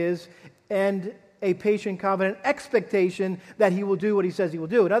says He is, and a patient, confident expectation that He will do what He says He will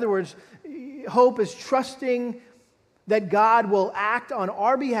do. In other words, hope is trusting that God will act on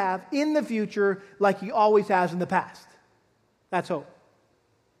our behalf in the future like He always has in the past. That's hope.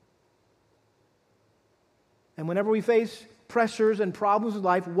 And whenever we face pressures and problems in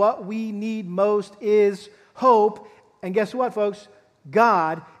life, what we need most is hope. And guess what, folks?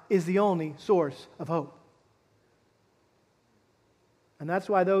 God is the only source of hope. And that's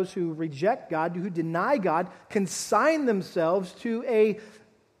why those who reject God, who deny God, consign themselves to a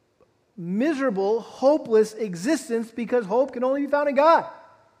miserable, hopeless existence, because hope can only be found in God.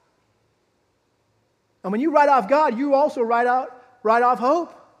 And when you write off God, you also write off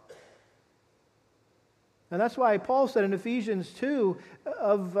hope. And that's why Paul said in Ephesians 2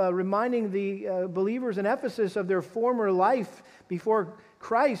 of reminding the believers in Ephesus of their former life before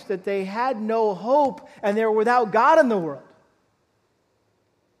Christ, that they had no hope and they were without God in the world.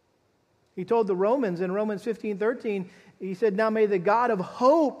 He told the Romans in Romans 15:13, he said, "Now may the God of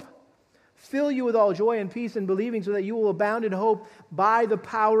hope fill you with all joy and peace in believing, so that you will abound in hope by the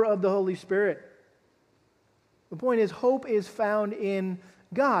power of the Holy Spirit." The point is, hope is found in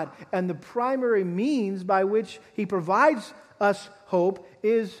God. And the primary means by which He provides us hope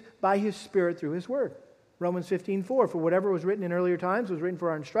is by His Spirit through His Word. Romans 15:4, "For whatever was written in earlier times was written for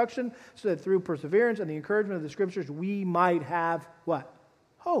our instruction, so that through perseverance and the encouragement of the Scriptures we might have" what?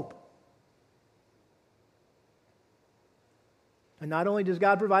 Hope. And not only does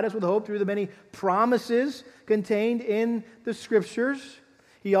God provide us with hope through the many promises contained in the Scriptures,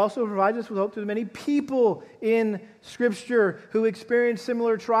 He also provides us with hope through the many people in Scripture who experience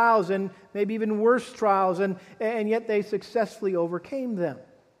similar trials and maybe even worse trials, and yet they successfully overcame them.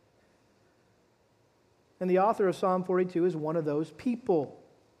 And the author of Psalm 42 is one of those people.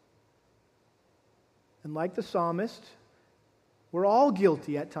 And like the psalmist, we're all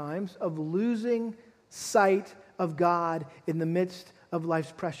guilty at times of losing sight of God in the midst of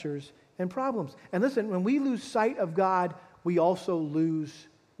life's pressures and problems. And listen, when we lose sight of God, we also lose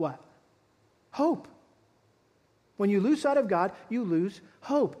what? Hope. When you lose sight of God, you lose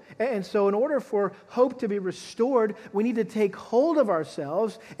hope. And so in order for hope to be restored, we need to take hold of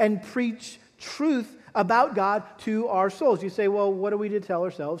ourselves and preach truth about God to our souls. You say, well, what are we to tell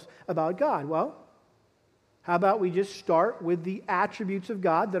ourselves about God? Well, how about we just start with the attributes of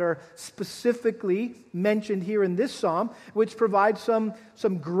God that are specifically mentioned here in this psalm, which provides some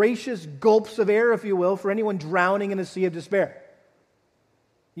gracious gulps of air, if you will, for anyone drowning in a sea of despair.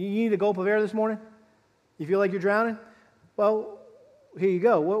 You need a gulp of air this morning? You feel like you're drowning? Well, here you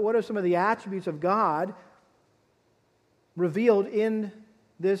go. What are some of the attributes of God revealed in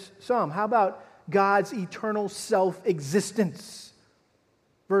this psalm? How about God's eternal self-existence?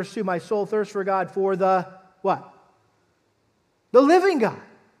 Verse 2, "My soul thirsts for God, for the" what? The living God.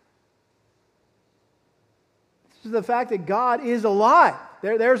 This is the fact that God is alive.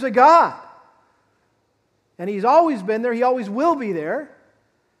 There's a God. And He's always been there. He always will be there.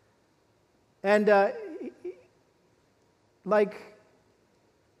 And like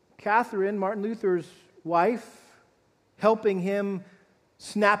Catherine, Martin Luther's wife, helping him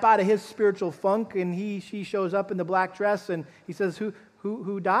snap out of his spiritual funk, and she shows up in the black dress, and he says,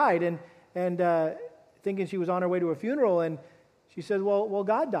 who died? And thinking she was on her way to a funeral, and she said, well,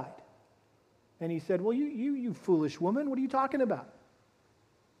 God died. And he said, well, you foolish woman, what are you talking about?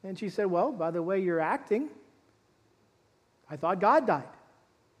 And she said, well, by the way you're acting, I thought God died.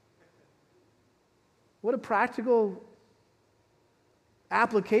 What a practical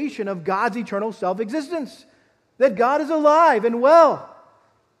application of God's eternal self-existence. That God is alive and well.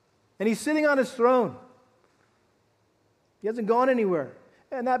 And He's sitting on His throne. He hasn't gone anywhere.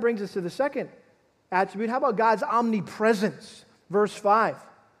 And that brings us to the second attribute. How about God's omnipresence? Verse 5.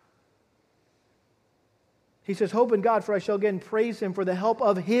 He says, hope in God, for I shall again praise Him for the help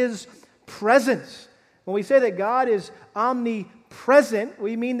of His presence. When we say that God is omnipresent,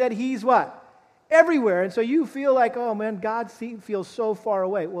 we mean that He's what? Everywhere. And so you feel like, oh man, God feels so far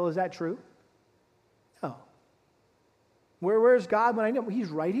away. Well, is that true? No. Where's God when I know? He's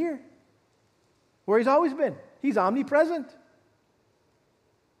right here. Where He's always been. He's omnipresent.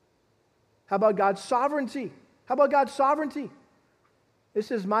 How about God's sovereignty? How about God's sovereignty?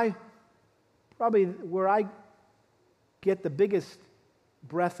 This is probably where I get the biggest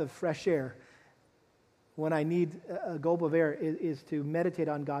breath of fresh air when I need a gulp of air is to meditate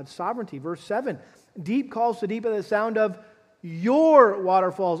on God's sovereignty. Verse 7, deep calls to deep at the sound of your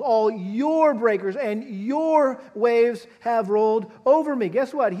waterfalls, all your breakers and your waves have rolled over me.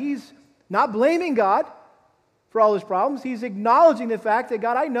 Guess what? He's not blaming God for all his problems. He's acknowledging the fact that,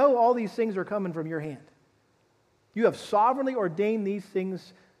 God, I know all these things are coming from your hand. You have sovereignly ordained these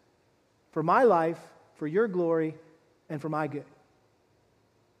things for my life, for your glory, and for my good.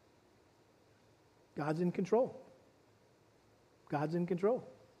 God's in control. God's in control.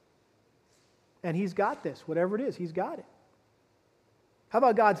 And He's got this. Whatever it is, He's got it. How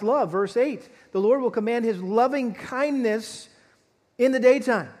about God's love? Verse 8. The Lord will command His loving kindness in the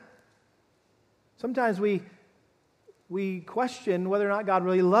daytime. Sometimes we question whether or not God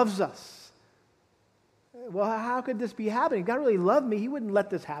really loves us. Well, how could this be happening? If God really loved me, He wouldn't let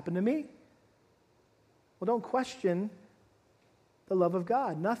this happen to me. Well, don't question the love of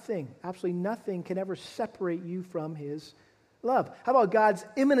God. Nothing, absolutely nothing can ever separate you from His love. How about God's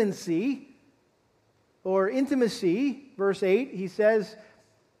immanency or intimacy? Verse 8, he says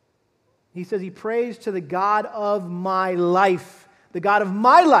he prays to the God of my life. The God of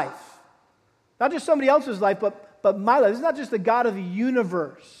my life. Not just somebody else's life, but my life. This is not just the God of the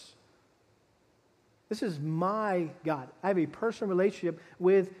universe. This is my God. I have a personal relationship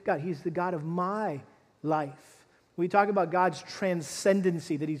with God. He's the God of my life. We talk about God's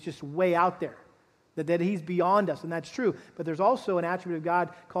transcendency, that He's just way out there, that He's beyond us, and that's true. But there's also an attribute of God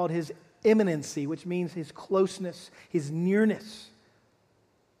called His immanency, which means His closeness, His nearness.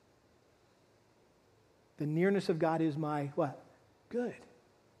 The nearness of God is my what? Good.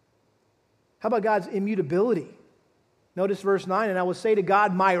 How about God's immutability? Notice verse 9, and I will say to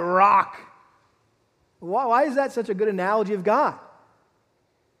God, my rock. Why is that such a good analogy of God?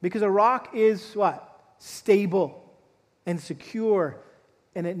 Because a rock is what? Stable and secure,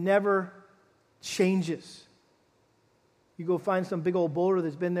 and it never changes. You go find some big old boulder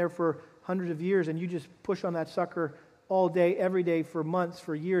that's been there for hundreds of years, and you just push on that sucker all day, every day, for months,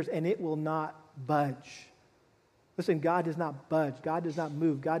 for years, and it will not budge. Listen, God does not budge. God does not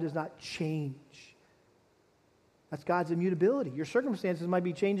move. God does not change. That's God's immutability. Your circumstances might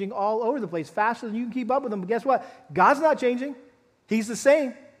be changing all over the place, faster than you can keep up with them, but guess what? God's not changing. He's the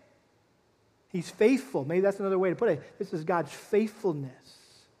same. He's faithful. Maybe that's another way to put it. This is God's faithfulness.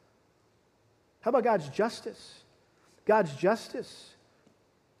 How about God's justice? God's justice.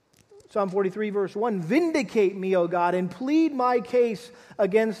 Psalm 43, verse 1, vindicate me, O God, and plead my case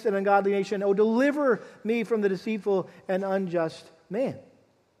against an ungodly nation. O deliver me from the deceitful and unjust man.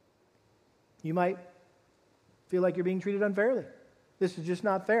 You might feel like you're being treated unfairly. This is just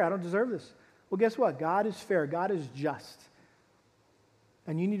not fair. I don't deserve this. Well, guess what? God is fair. God is just.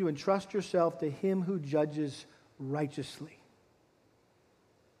 And you need to entrust yourself to Him who judges righteously.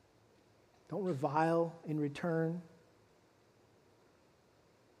 Don't revile in return.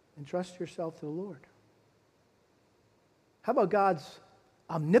 Entrust yourself to the Lord. How about God's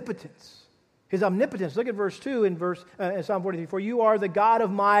omnipotence? His omnipotence. Look at verse 2 in Psalm 43. For you are the God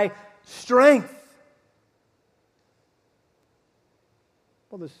of my strength.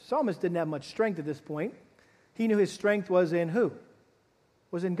 Well, the psalmist didn't have much strength at this point. He knew his strength was in who?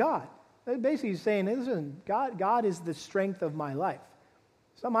 Was in God. Basically, he's saying, listen, God is the strength of my life.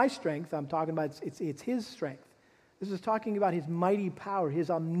 It's not my strength I'm talking about. It's His strength. This is talking about His mighty power, His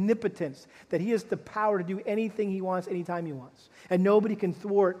omnipotence, that He has the power to do anything He wants, anytime He wants. And nobody can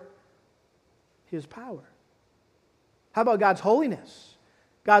thwart His power. How about God's holiness?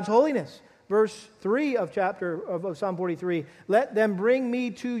 God's holiness. Verse 3 of Psalm 43, let them bring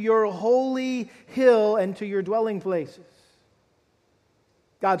me to your holy hill and to your dwelling places.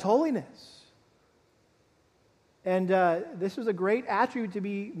 God's holiness. And this is a great attribute to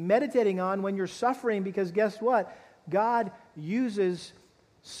be meditating on when you're suffering, because guess what? God uses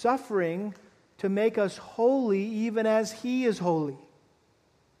suffering to make us holy even as He is holy.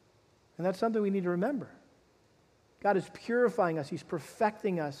 And that's something we need to remember. God is purifying us. He's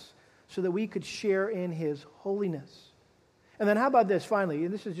perfecting us so that we could share in His holiness. And then how about this finally?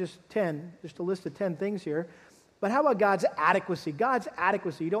 And this is just a list of 10 things here. But how about God's adequacy? God's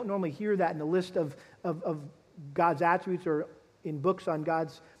adequacy. You don't normally hear that in the list of God's attributes or in books on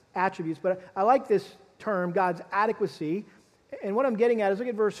God's attributes. But I like this term, God's adequacy. And what I'm getting at is look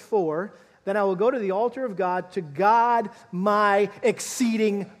at verse 4. Then I will go to the altar of God, to God my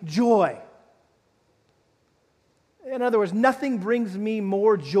exceeding joy. In other words, nothing brings me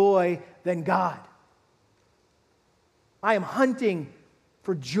more joy than God. I am hunting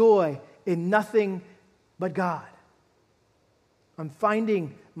for joy in nothing but God. I'm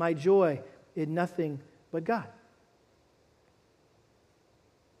finding my joy in nothing but God.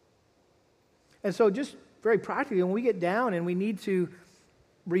 And so just very practically, when we get down and we need to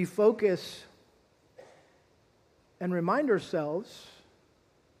refocus and remind ourselves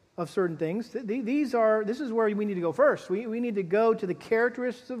of certain things, this is where we need to go first. We need to go to the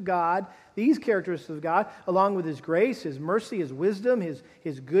characteristics of God, these characteristics of God, along with His grace, His mercy, His wisdom,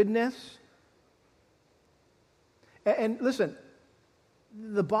 His goodness. And listen,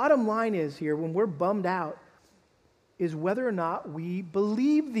 the bottom line is here, when we're bummed out, is whether or not we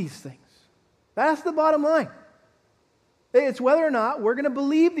believe these things. That's the bottom line. It's whether or not we're going to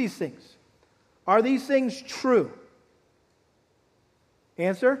believe these things. Are these things true?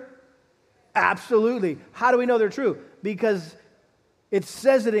 Answer? Absolutely. How do we know they're true? Because it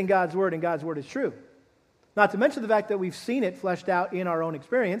says it in God's Word, and God's Word is true. Not to mention the fact that we've seen it fleshed out in our own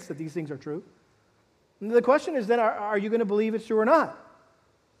experience, that these things are true. And the question is then, are you going to believe it's true or not?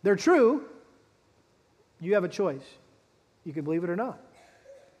 They're true. You have a choice. You can believe it or not.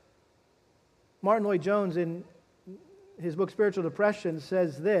 Martin Lloyd-Jones, in his book Spiritual Depression,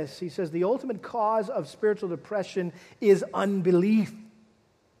 says this. He says, the ultimate cause of spiritual depression is unbelief.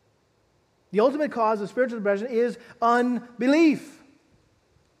 The ultimate cause of spiritual depression is unbelief.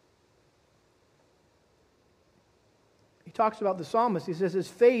 He talks about the psalmist. He says his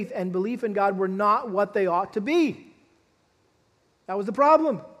faith and belief in God were not what they ought to be. That was the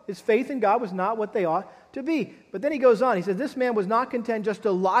problem. His faith in God was not what they ought to be. But then he goes on. He says this man was not content just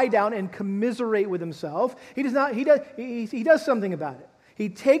to lie down and commiserate with himself. He does something about it. He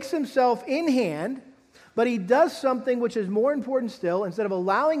takes himself in hand, but he does something which is more important still. Instead of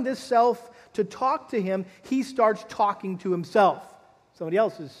allowing this self to talk to him, he starts talking to himself. Somebody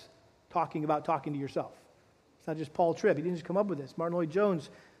else is talking about talking to yourself. It's not just Paul Tripp. He didn't just come up with this. Martin Lloyd-Jones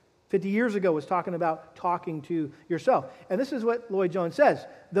 50 years ago was talking about talking to yourself. And this is what Lloyd-Jones says.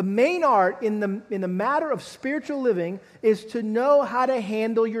 The main art in the matter of spiritual living is to know how to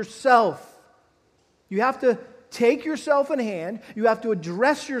handle yourself. You have to take yourself in hand. You have to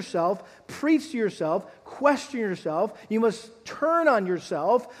address yourself, preach to yourself, question yourself. You must turn on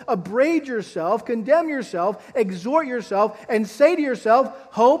yourself, upbraid yourself, condemn yourself, exhort yourself, and say to yourself,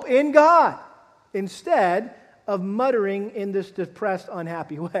 hope in God, instead of muttering in this depressed,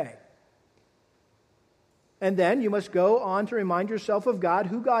 unhappy way. And then you must go on to remind yourself of God,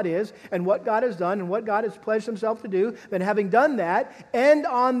 who God is, and what God has done, and what God has pledged Himself to do. Then having done that, end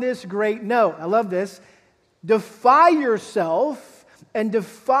on this great note. I love this. Defy yourself, and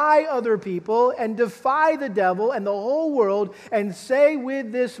defy other people, and defy the devil and the whole world, and say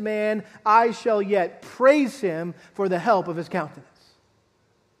with this man, I shall yet praise him for the help of his countenance.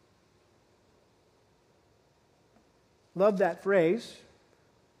 Love that phrase.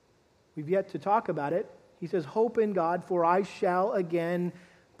 We've yet to talk about it. He says, hope in God, for I shall again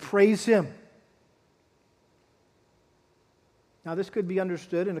praise him. Now, this could be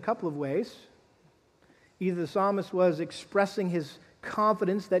understood in a couple of ways. Either the psalmist was expressing his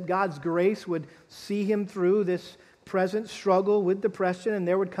confidence that God's grace would see him through this present struggle with depression, and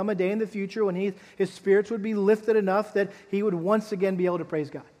there would come a day in the future when his spirits would be lifted enough that he would once again be able to praise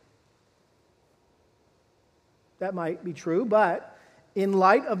God. That might be true, but in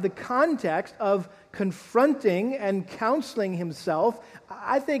light of the context of confronting and counseling himself,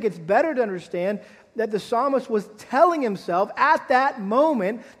 I think it's better to understand that the psalmist was telling himself at that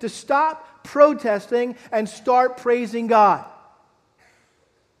moment to stop protesting and start praising God.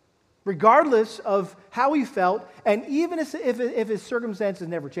 Regardless of how he felt, and even if his circumstances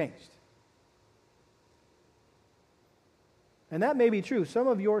never changed. And that may be true. Some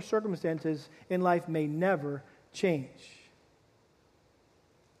of your circumstances in life may never change.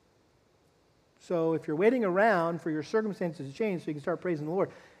 So if you're waiting around for your circumstances to change so you can start praising the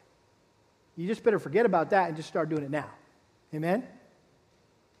Lord, you just better forget about that and just start doing it now. Amen?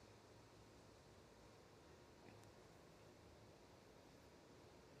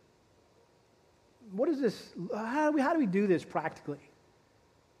 What is this? How do we do this practically?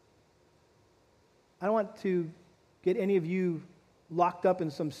 I don't want to get any of you locked up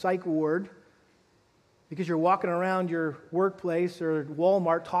in some psych ward because you're walking around your workplace or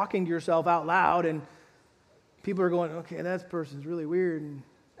Walmart talking to yourself out loud, and people are going, okay, that person's really weird and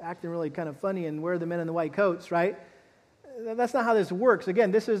acting really kind of funny, and where are the men in the white coats, right? That's not how this works.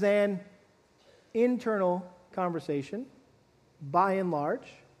 Again, this is an internal conversation, by and large.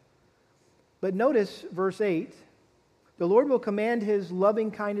 But notice verse 8, the Lord will command His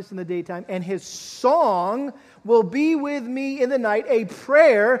loving kindness in the daytime, and His song will be with me in the night, a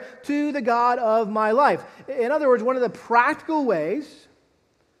prayer to the God of my life. In other words, one of the practical ways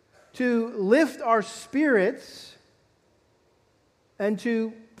to lift our spirits and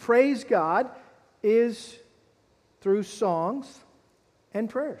to praise God is through songs and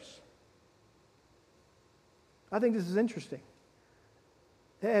prayers. I think this is interesting.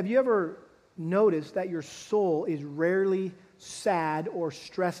 Have you ever noticed that your soul is rarely sad or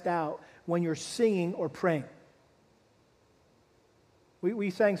stressed out when you're singing or praying?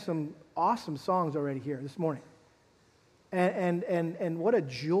 We sang some awesome songs already here this morning. And what a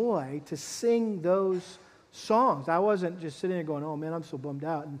joy to sing those songs. I wasn't just sitting there going, oh man, I'm so bummed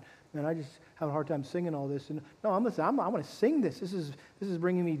out, and man, I just have a hard time singing all this. And no, I want to sing this. This is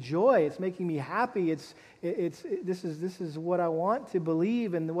bringing me joy. It's making me happy. This is what I want to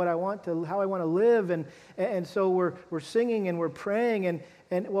believe and what I want to, how I want to live. And so we're singing and we're praying.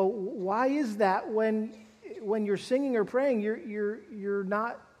 And well, why is that when you're singing or praying, you're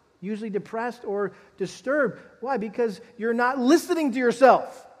not usually depressed or disturbed? Why? Because you're not listening to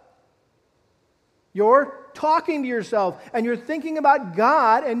yourself. You're talking to yourself, and you're thinking about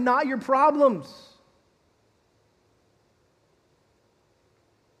God and not your problems.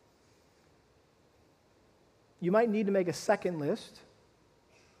 You might need to make a second list,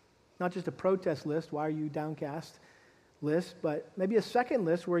 not just a protest list, why are you downcast list, but maybe a second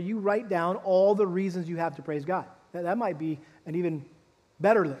list where you write down all the reasons you have to praise God. That might be an even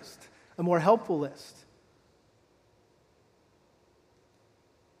better list, a more helpful list.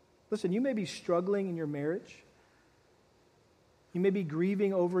 Listen, you may be struggling in your marriage. You may be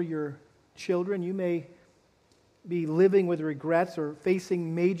grieving over your children. You may be living with regrets or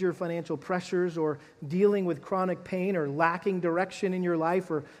facing major financial pressures or dealing with chronic pain or lacking direction in your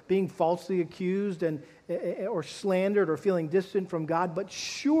life or being falsely accused or slandered or feeling distant from God. But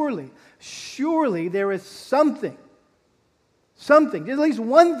surely there is something, at least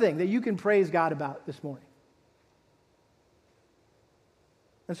one thing that you can praise God about this morning.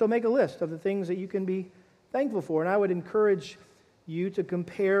 And so make a list of the things that you can be thankful for. And I would encourage you to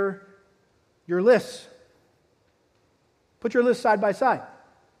compare your lists. Put your list side by side.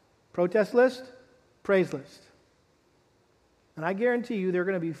 Protest list, praise list. And I guarantee you there are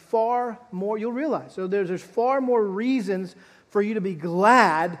going to be far more, you'll realize, so there's far more reasons for you to be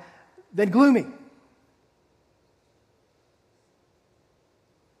glad than gloomy.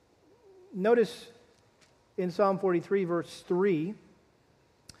 Notice in Psalm 43, verse 3,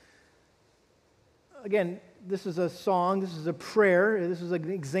 again, this is a song, this is a prayer, this is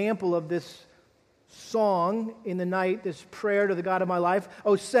an example of this song in the night, this prayer to the God of my life.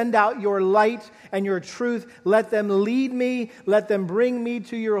 Oh, send out your light and your truth. Let them lead me. Let them bring me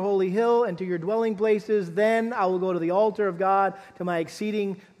to your holy hill and to your dwelling places. Then I will go to the altar of God to my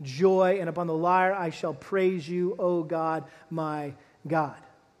exceeding joy, and upon the lyre I shall praise you, O God, my God.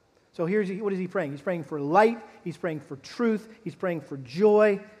 So what is he praying? He's praying for light. He's praying for truth. He's praying for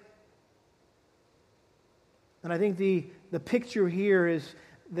joy. And I think the picture here is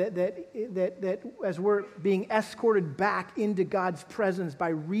that as we're being escorted back into God's presence by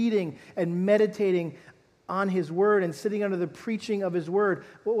reading and meditating on His Word and sitting under the preaching of His Word.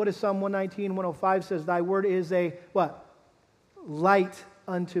 What does Psalm 119, 105 says? Thy Word is a, what? Light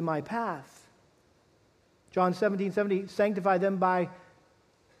unto my path. John 17:70, sanctify them by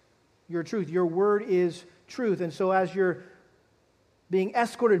your truth. Your Word is truth. And so as you're being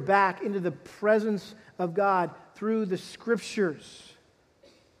escorted back into the presence of God through the Scriptures,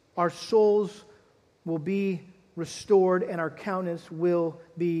 our souls will be restored and our countenance will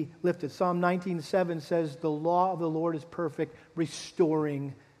be lifted. Psalm 19:7 says, the law of the Lord is perfect,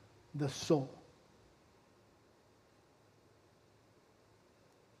 restoring the soul.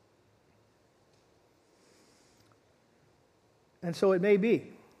 And so it may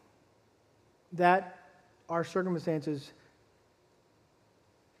be that our circumstances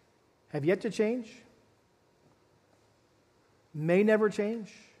have yet to change, may never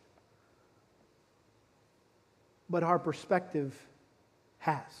change, but our perspective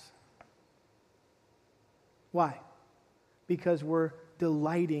has. Why? Because we're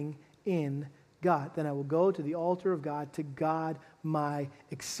delighting in God. Then I will go to the altar of God, to God my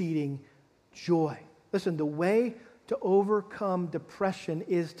exceeding joy. Listen, the way to overcome depression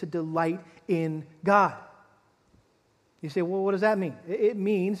is to delight in God. You say, well, what does that mean? It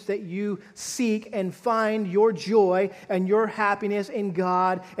means that you seek and find your joy and your happiness in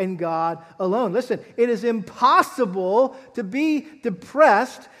God and God alone. Listen, it is impossible to be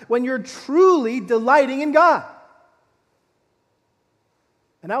depressed when you're truly delighting in God.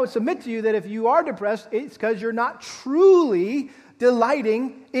 And I would submit to you that if you are depressed, it's because you're not truly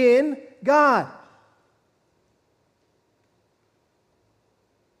delighting in God.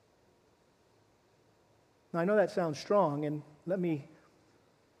 Now, I know that sounds strong, and let me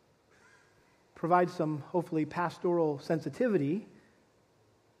provide some, hopefully, pastoral sensitivity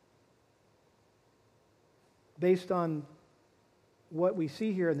based on what we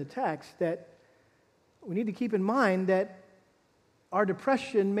see here in the text, that we need to keep in mind that our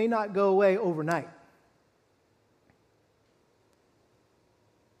depression may not go away overnight.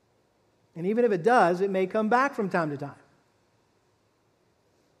 And even if it does, it may come back from time to time.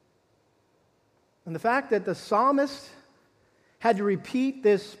 And the fact that the psalmist had to repeat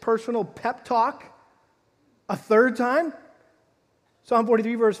this personal pep talk a third time, Psalm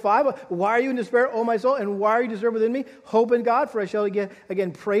 43, verse 5, why are you in despair, O my soul, and why are you disturbed within me? Hope in God, for I shall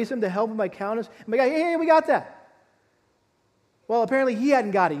again praise Him, the help of my countenance. And my God, hey, we got that. Well, apparently he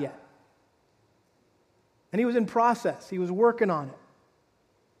hadn't got it yet. And he was in process. He was working on it.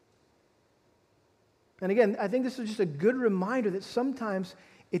 And again, I think this is just a good reminder that sometimes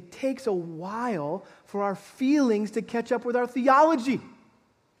it takes a while for our feelings to catch up with our theology.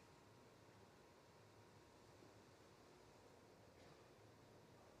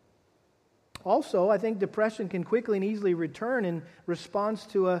 Also, I think depression can quickly and easily return in response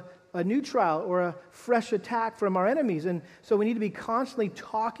to a new trial or a fresh attack from our enemies. And so we need to be constantly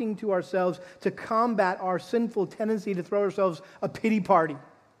talking to ourselves to combat our sinful tendency to throw ourselves a pity party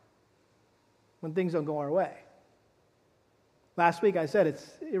when things don't go our way. Last week I said it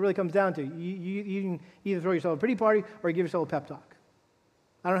really comes down to you can either throw yourself a pity party or you give yourself a pep talk.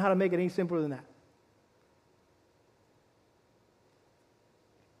 I don't know how to make it any simpler than that.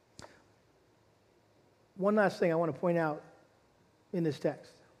 One last thing I want to point out in this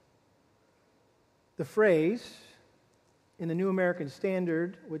text. The phrase in the New American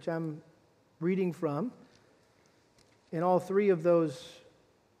Standard, which I'm reading from, in all three of those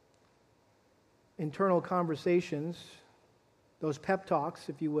internal conversations, those pep talks,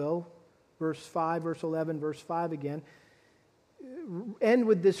 if you will, verse 5, verse 11, verse 5 again, end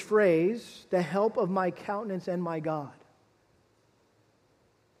with this phrase, the help of my countenance and my God.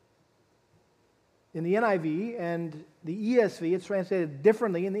 In the NIV and the ESV, it's translated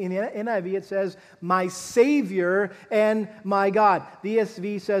differently. In the NIV, it says, my Savior and my God. The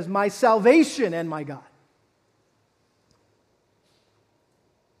ESV says, my salvation and my God.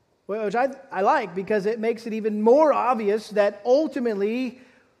 Which I like because it makes it even more obvious that ultimately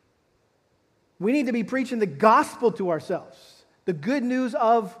we need to be preaching the gospel to ourselves. The good news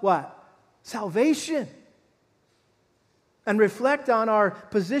of what? Salvation. And reflect on our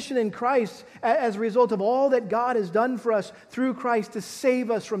position in Christ as a result of all that God has done for us through Christ to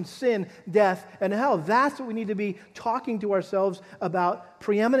save us from sin, death, and hell. That's what we need to be talking to ourselves about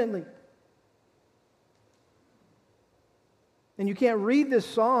preeminently. And you can't read this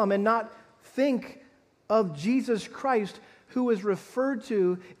psalm and not think of Jesus Christ, who is referred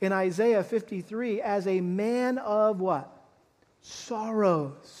to in Isaiah 53 as a man of what?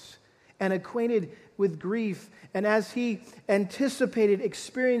 Sorrows and acquainted with grief. And as he anticipated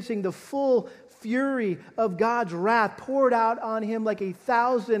experiencing the full fury of God's wrath poured out on him like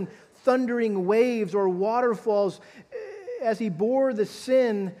 1,000 thundering waves or waterfalls, as he bore the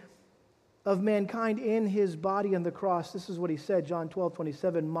sin of mankind in his body on the cross, this is what he said, John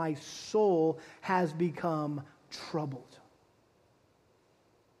 12:27, my soul has become troubled.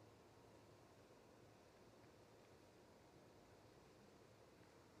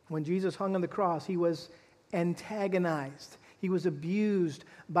 When Jesus hung on the cross, he was antagonized. He was abused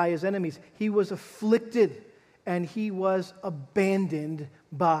by his enemies. He was afflicted, and he was abandoned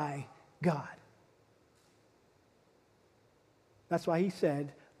by God. That's why he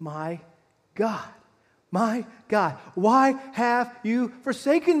said, my God, why have you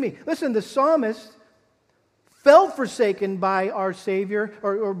forsaken me? Listen, the psalmist felt forsaken by our Savior,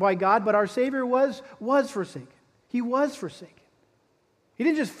 or by God, but our Savior was forsaken. He was forsaken. He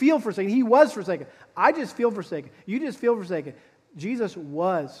didn't just feel forsaken, he was forsaken. I just feel forsaken. You just feel forsaken. Jesus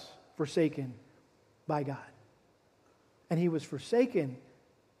was forsaken by God. And he was forsaken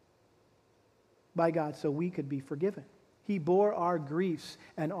by God so we could be forgiven. He bore our griefs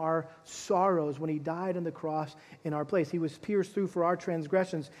and our sorrows when he died on the cross in our place. He was pierced through for our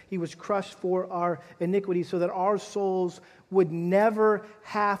transgressions. He was crushed for our iniquities so that our souls would never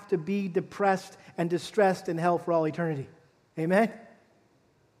have to be depressed and distressed in hell for all eternity. Amen?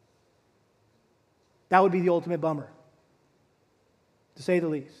 That would be the ultimate bummer, to say the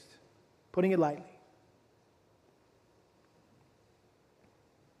least, putting it lightly.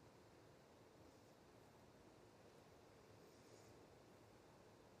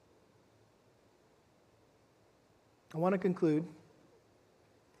 I want to conclude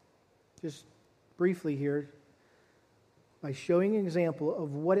just briefly here by showing an example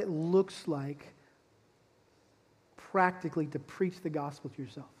of what it looks like practically to preach the gospel to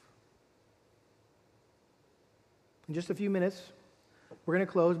yourself. In just a few minutes, we're going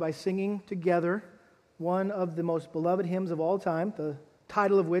to close by singing together one of the most beloved hymns of all time, the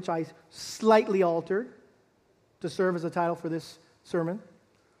title of which I slightly altered to serve as a title for this sermon.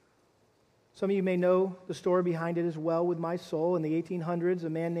 Some of you may know the story behind it as well. With my soul, in the 1800s, a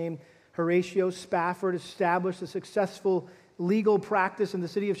man named Horatio Spafford established a successful legal practice in the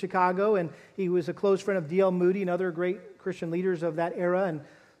city of Chicago, and he was a close friend of D.L. Moody and other great Christian leaders of that era. And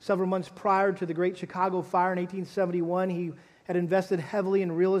several months prior to the Great Chicago Fire in 1871, he had invested heavily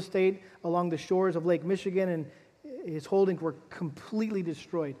in real estate along the shores of Lake Michigan, and his holdings were completely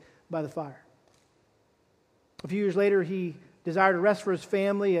destroyed by the fire. A few years later, he desired a rest for his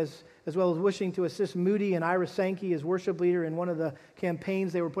family, as well as wishing to assist Moody and Ira Sankey as worship leader in one of the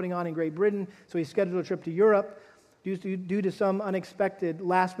campaigns they were putting on in Great Britain. So he scheduled a trip to Europe. Due to some unexpected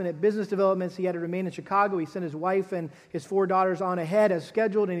last-minute business developments, he had to remain in Chicago. He sent his wife and his 4 daughters on ahead as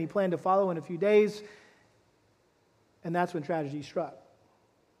scheduled, and he planned to follow in a few days. And that's when tragedy struck.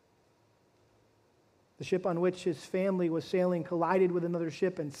 The ship on which his family was sailing collided with another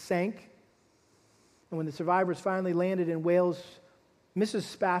ship and sank. And when the survivors finally landed in Wales, Mrs.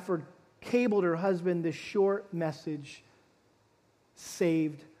 Spafford cabled her husband this short message: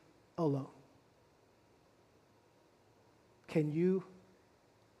 saved alone. Can you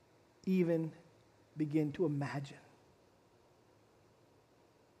even begin to imagine?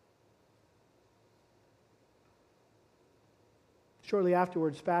 Shortly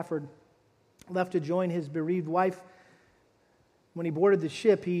afterwards, Spafford left to join his bereaved wife. When he boarded the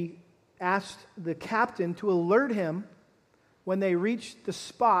ship, he asked the captain to alert him when they reached the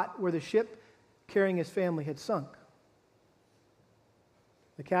spot where the ship carrying his family had sunk.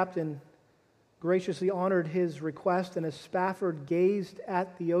 The captain graciously honored his request, and as Spafford gazed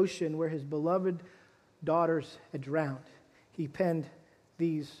at the ocean where his beloved daughters had drowned, he penned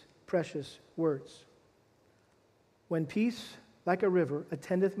these precious words: "When peace like a river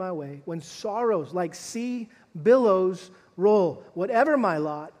attendeth my way, when sorrows like sea billows roll, whatever my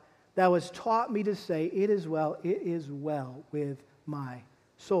lot, thou hast taught me to say, it is well with my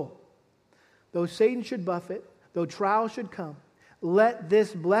soul. Though Satan should buffet, though trial should come, let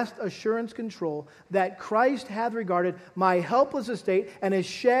this blessed assurance control that Christ hath regarded my helpless estate and has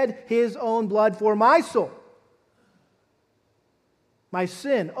shed his own blood for my soul. My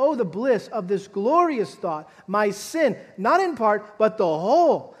sin, oh, the bliss of this glorious thought, my sin, not in part, but the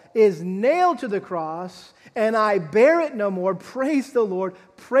whole, is nailed to the cross, and I bear it no more. Praise the Lord,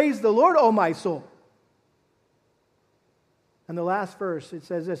 O my soul." And the last verse, it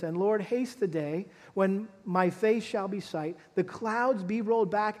says this: "And Lord, haste the day when my face shall be sight, the clouds be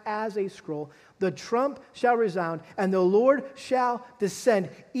rolled back as a scroll, the trump shall resound, and the Lord shall descend.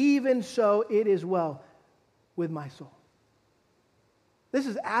 Even so it is well with my soul." This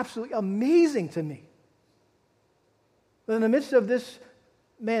is absolutely amazing to me. In the midst of this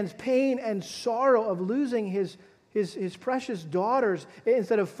man's pain and sorrow of losing his precious daughters,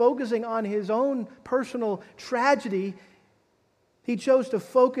 instead of focusing on his own personal tragedy, he chose to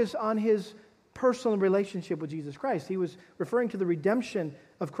focus on his personal relationship with Jesus Christ. He was referring to the redemption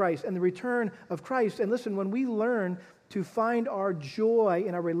of Christ and the return of Christ. And listen, when we learn to find our joy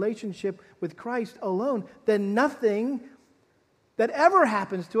in our relationship with Christ alone, then nothing that ever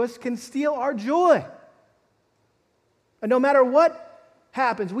happens to us can steal our joy. And no matter what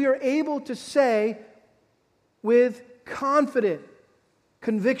happens, we are able to say with confident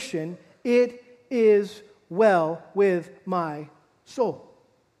conviction, "It is well with my soul."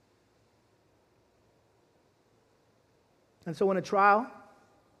 And so when a trial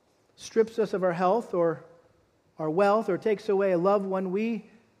strips us of our health or our wealth or takes away a loved one, we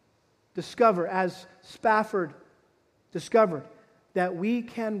discover, as Spafford discovered, that we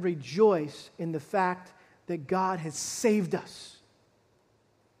can rejoice in the fact that God has saved us.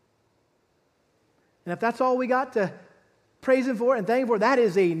 And if that's all we got to praise Him for and thank Him for, that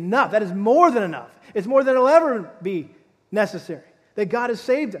is enough. That is more than enough. It's more than it'll ever be necessary, that God has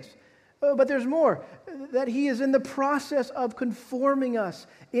saved us. But there's more, that He is in the process of conforming us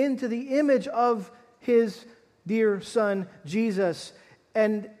into the image of His dear Son, Jesus.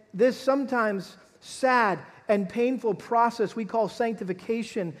 And this sometimes sad and painful process we call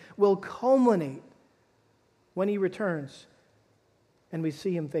sanctification will culminate when He returns and we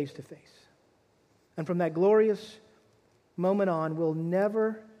see Him face to face. And from that glorious moment on, we'll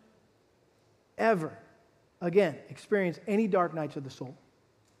never, ever again experience any dark nights of the soul,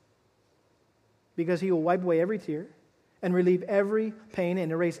 because He will wipe away every tear and relieve every pain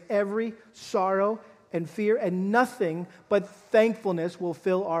and erase every sorrow and fear, and nothing but thankfulness will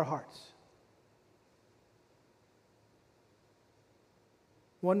fill our hearts.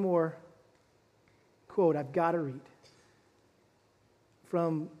 One more quote I've got to read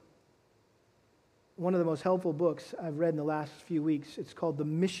from one of the most helpful books I've read in the last few weeks. It's called The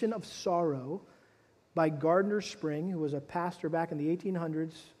Mission of Sorrow by Gardner Spring, who was a pastor back in the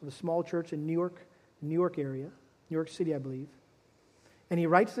 1800s of a small church in New York area, New York City, I believe. And he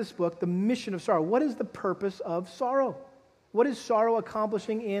writes this book, The Mission of Sorrow. What is the purpose of sorrow? What is sorrow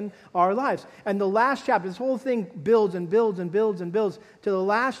accomplishing in our lives? And the last chapter, this whole thing builds and builds and builds and builds to the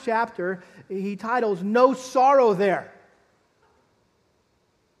last chapter, he titles No Sorrow There.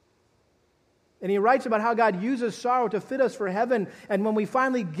 And he writes about how God uses sorrow to fit us for heaven. And when we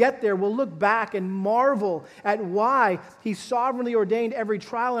finally get there, we'll look back and marvel at why He sovereignly ordained every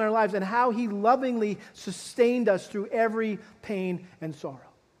trial in our lives and how He lovingly sustained us through every pain and sorrow.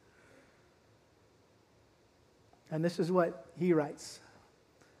 And this is what he writes.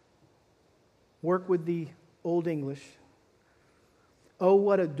 Work with the Old English. Oh,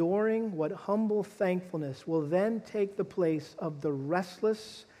 what adoring, what humble thankfulness will then take the place of the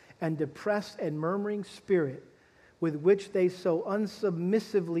restless and depressed and murmuring spirit with which they so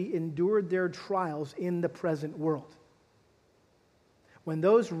unsubmissively endured their trials in the present world. When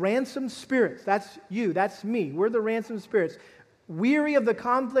those ransomed spirits, that's you, that's me, we're the ransomed spirits, weary of the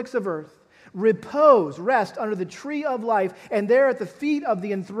conflicts of earth, rest under the tree of life, and there at the feet of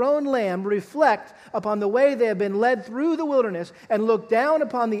the enthroned Lamb reflect upon the way they have been led through the wilderness and look down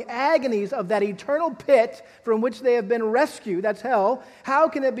upon the agonies of that eternal pit from which they have been rescued, that's hell, how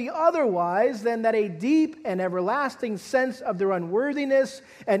can it be otherwise than that a deep and everlasting sense of their unworthiness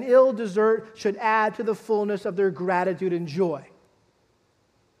and ill desert should add to the fullness of their gratitude and joy?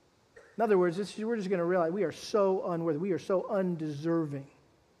 In other words, we're just going to realize we are so unworthy, we are so undeserving.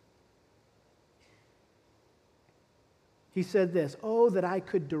 He said this, oh, that I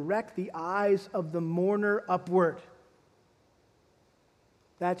could direct the eyes of the mourner upward.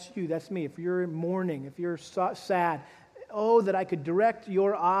 That's you, that's me. If you're mourning, if you're sad, oh, that I could direct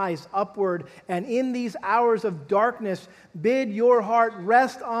your eyes upward, and in these hours of darkness, bid your heart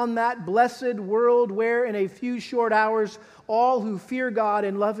rest on that blessed world where in a few short hours, all who fear God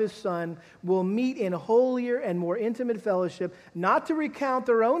and love His Son will meet in holier and more intimate fellowship, not to recount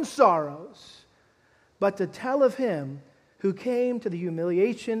their own sorrows, but to tell of Him who came to the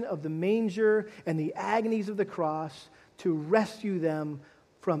humiliation of the manger and the agonies of the cross to rescue them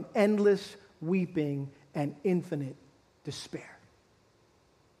from endless weeping and infinite despair.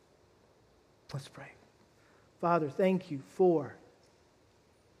 Let's pray. Father, thank you for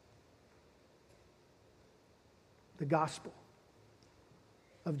the gospel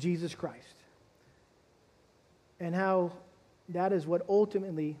of Jesus Christ and how that is what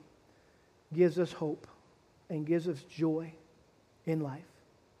ultimately gives us hope and gives us joy in life.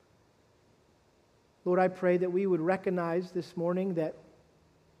 Lord, I pray that we would recognize this morning that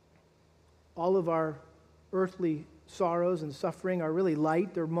all of our earthly sorrows and suffering are really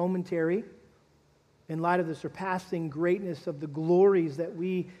light, they're momentary, in light of the surpassing greatness of the glories that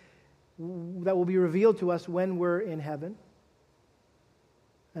will be revealed to us when we're in heaven.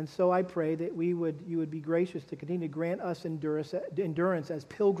 And so I pray that you would be gracious to continue to grant us endurance as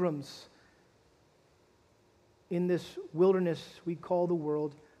pilgrims in this wilderness we call the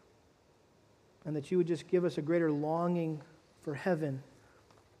world, and that you would just give us a greater longing for heaven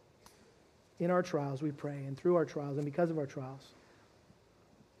in our trials, we pray, and through our trials and because of our trials,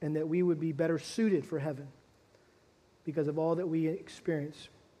 and that we would be better suited for heaven because of all that we experience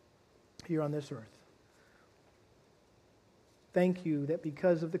here on this earth. Thank you that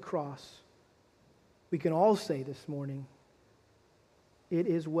because of the cross, we can all say this morning, it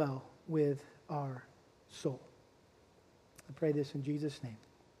is well with our soul. I pray this in Jesus' name.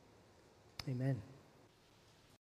 Amen.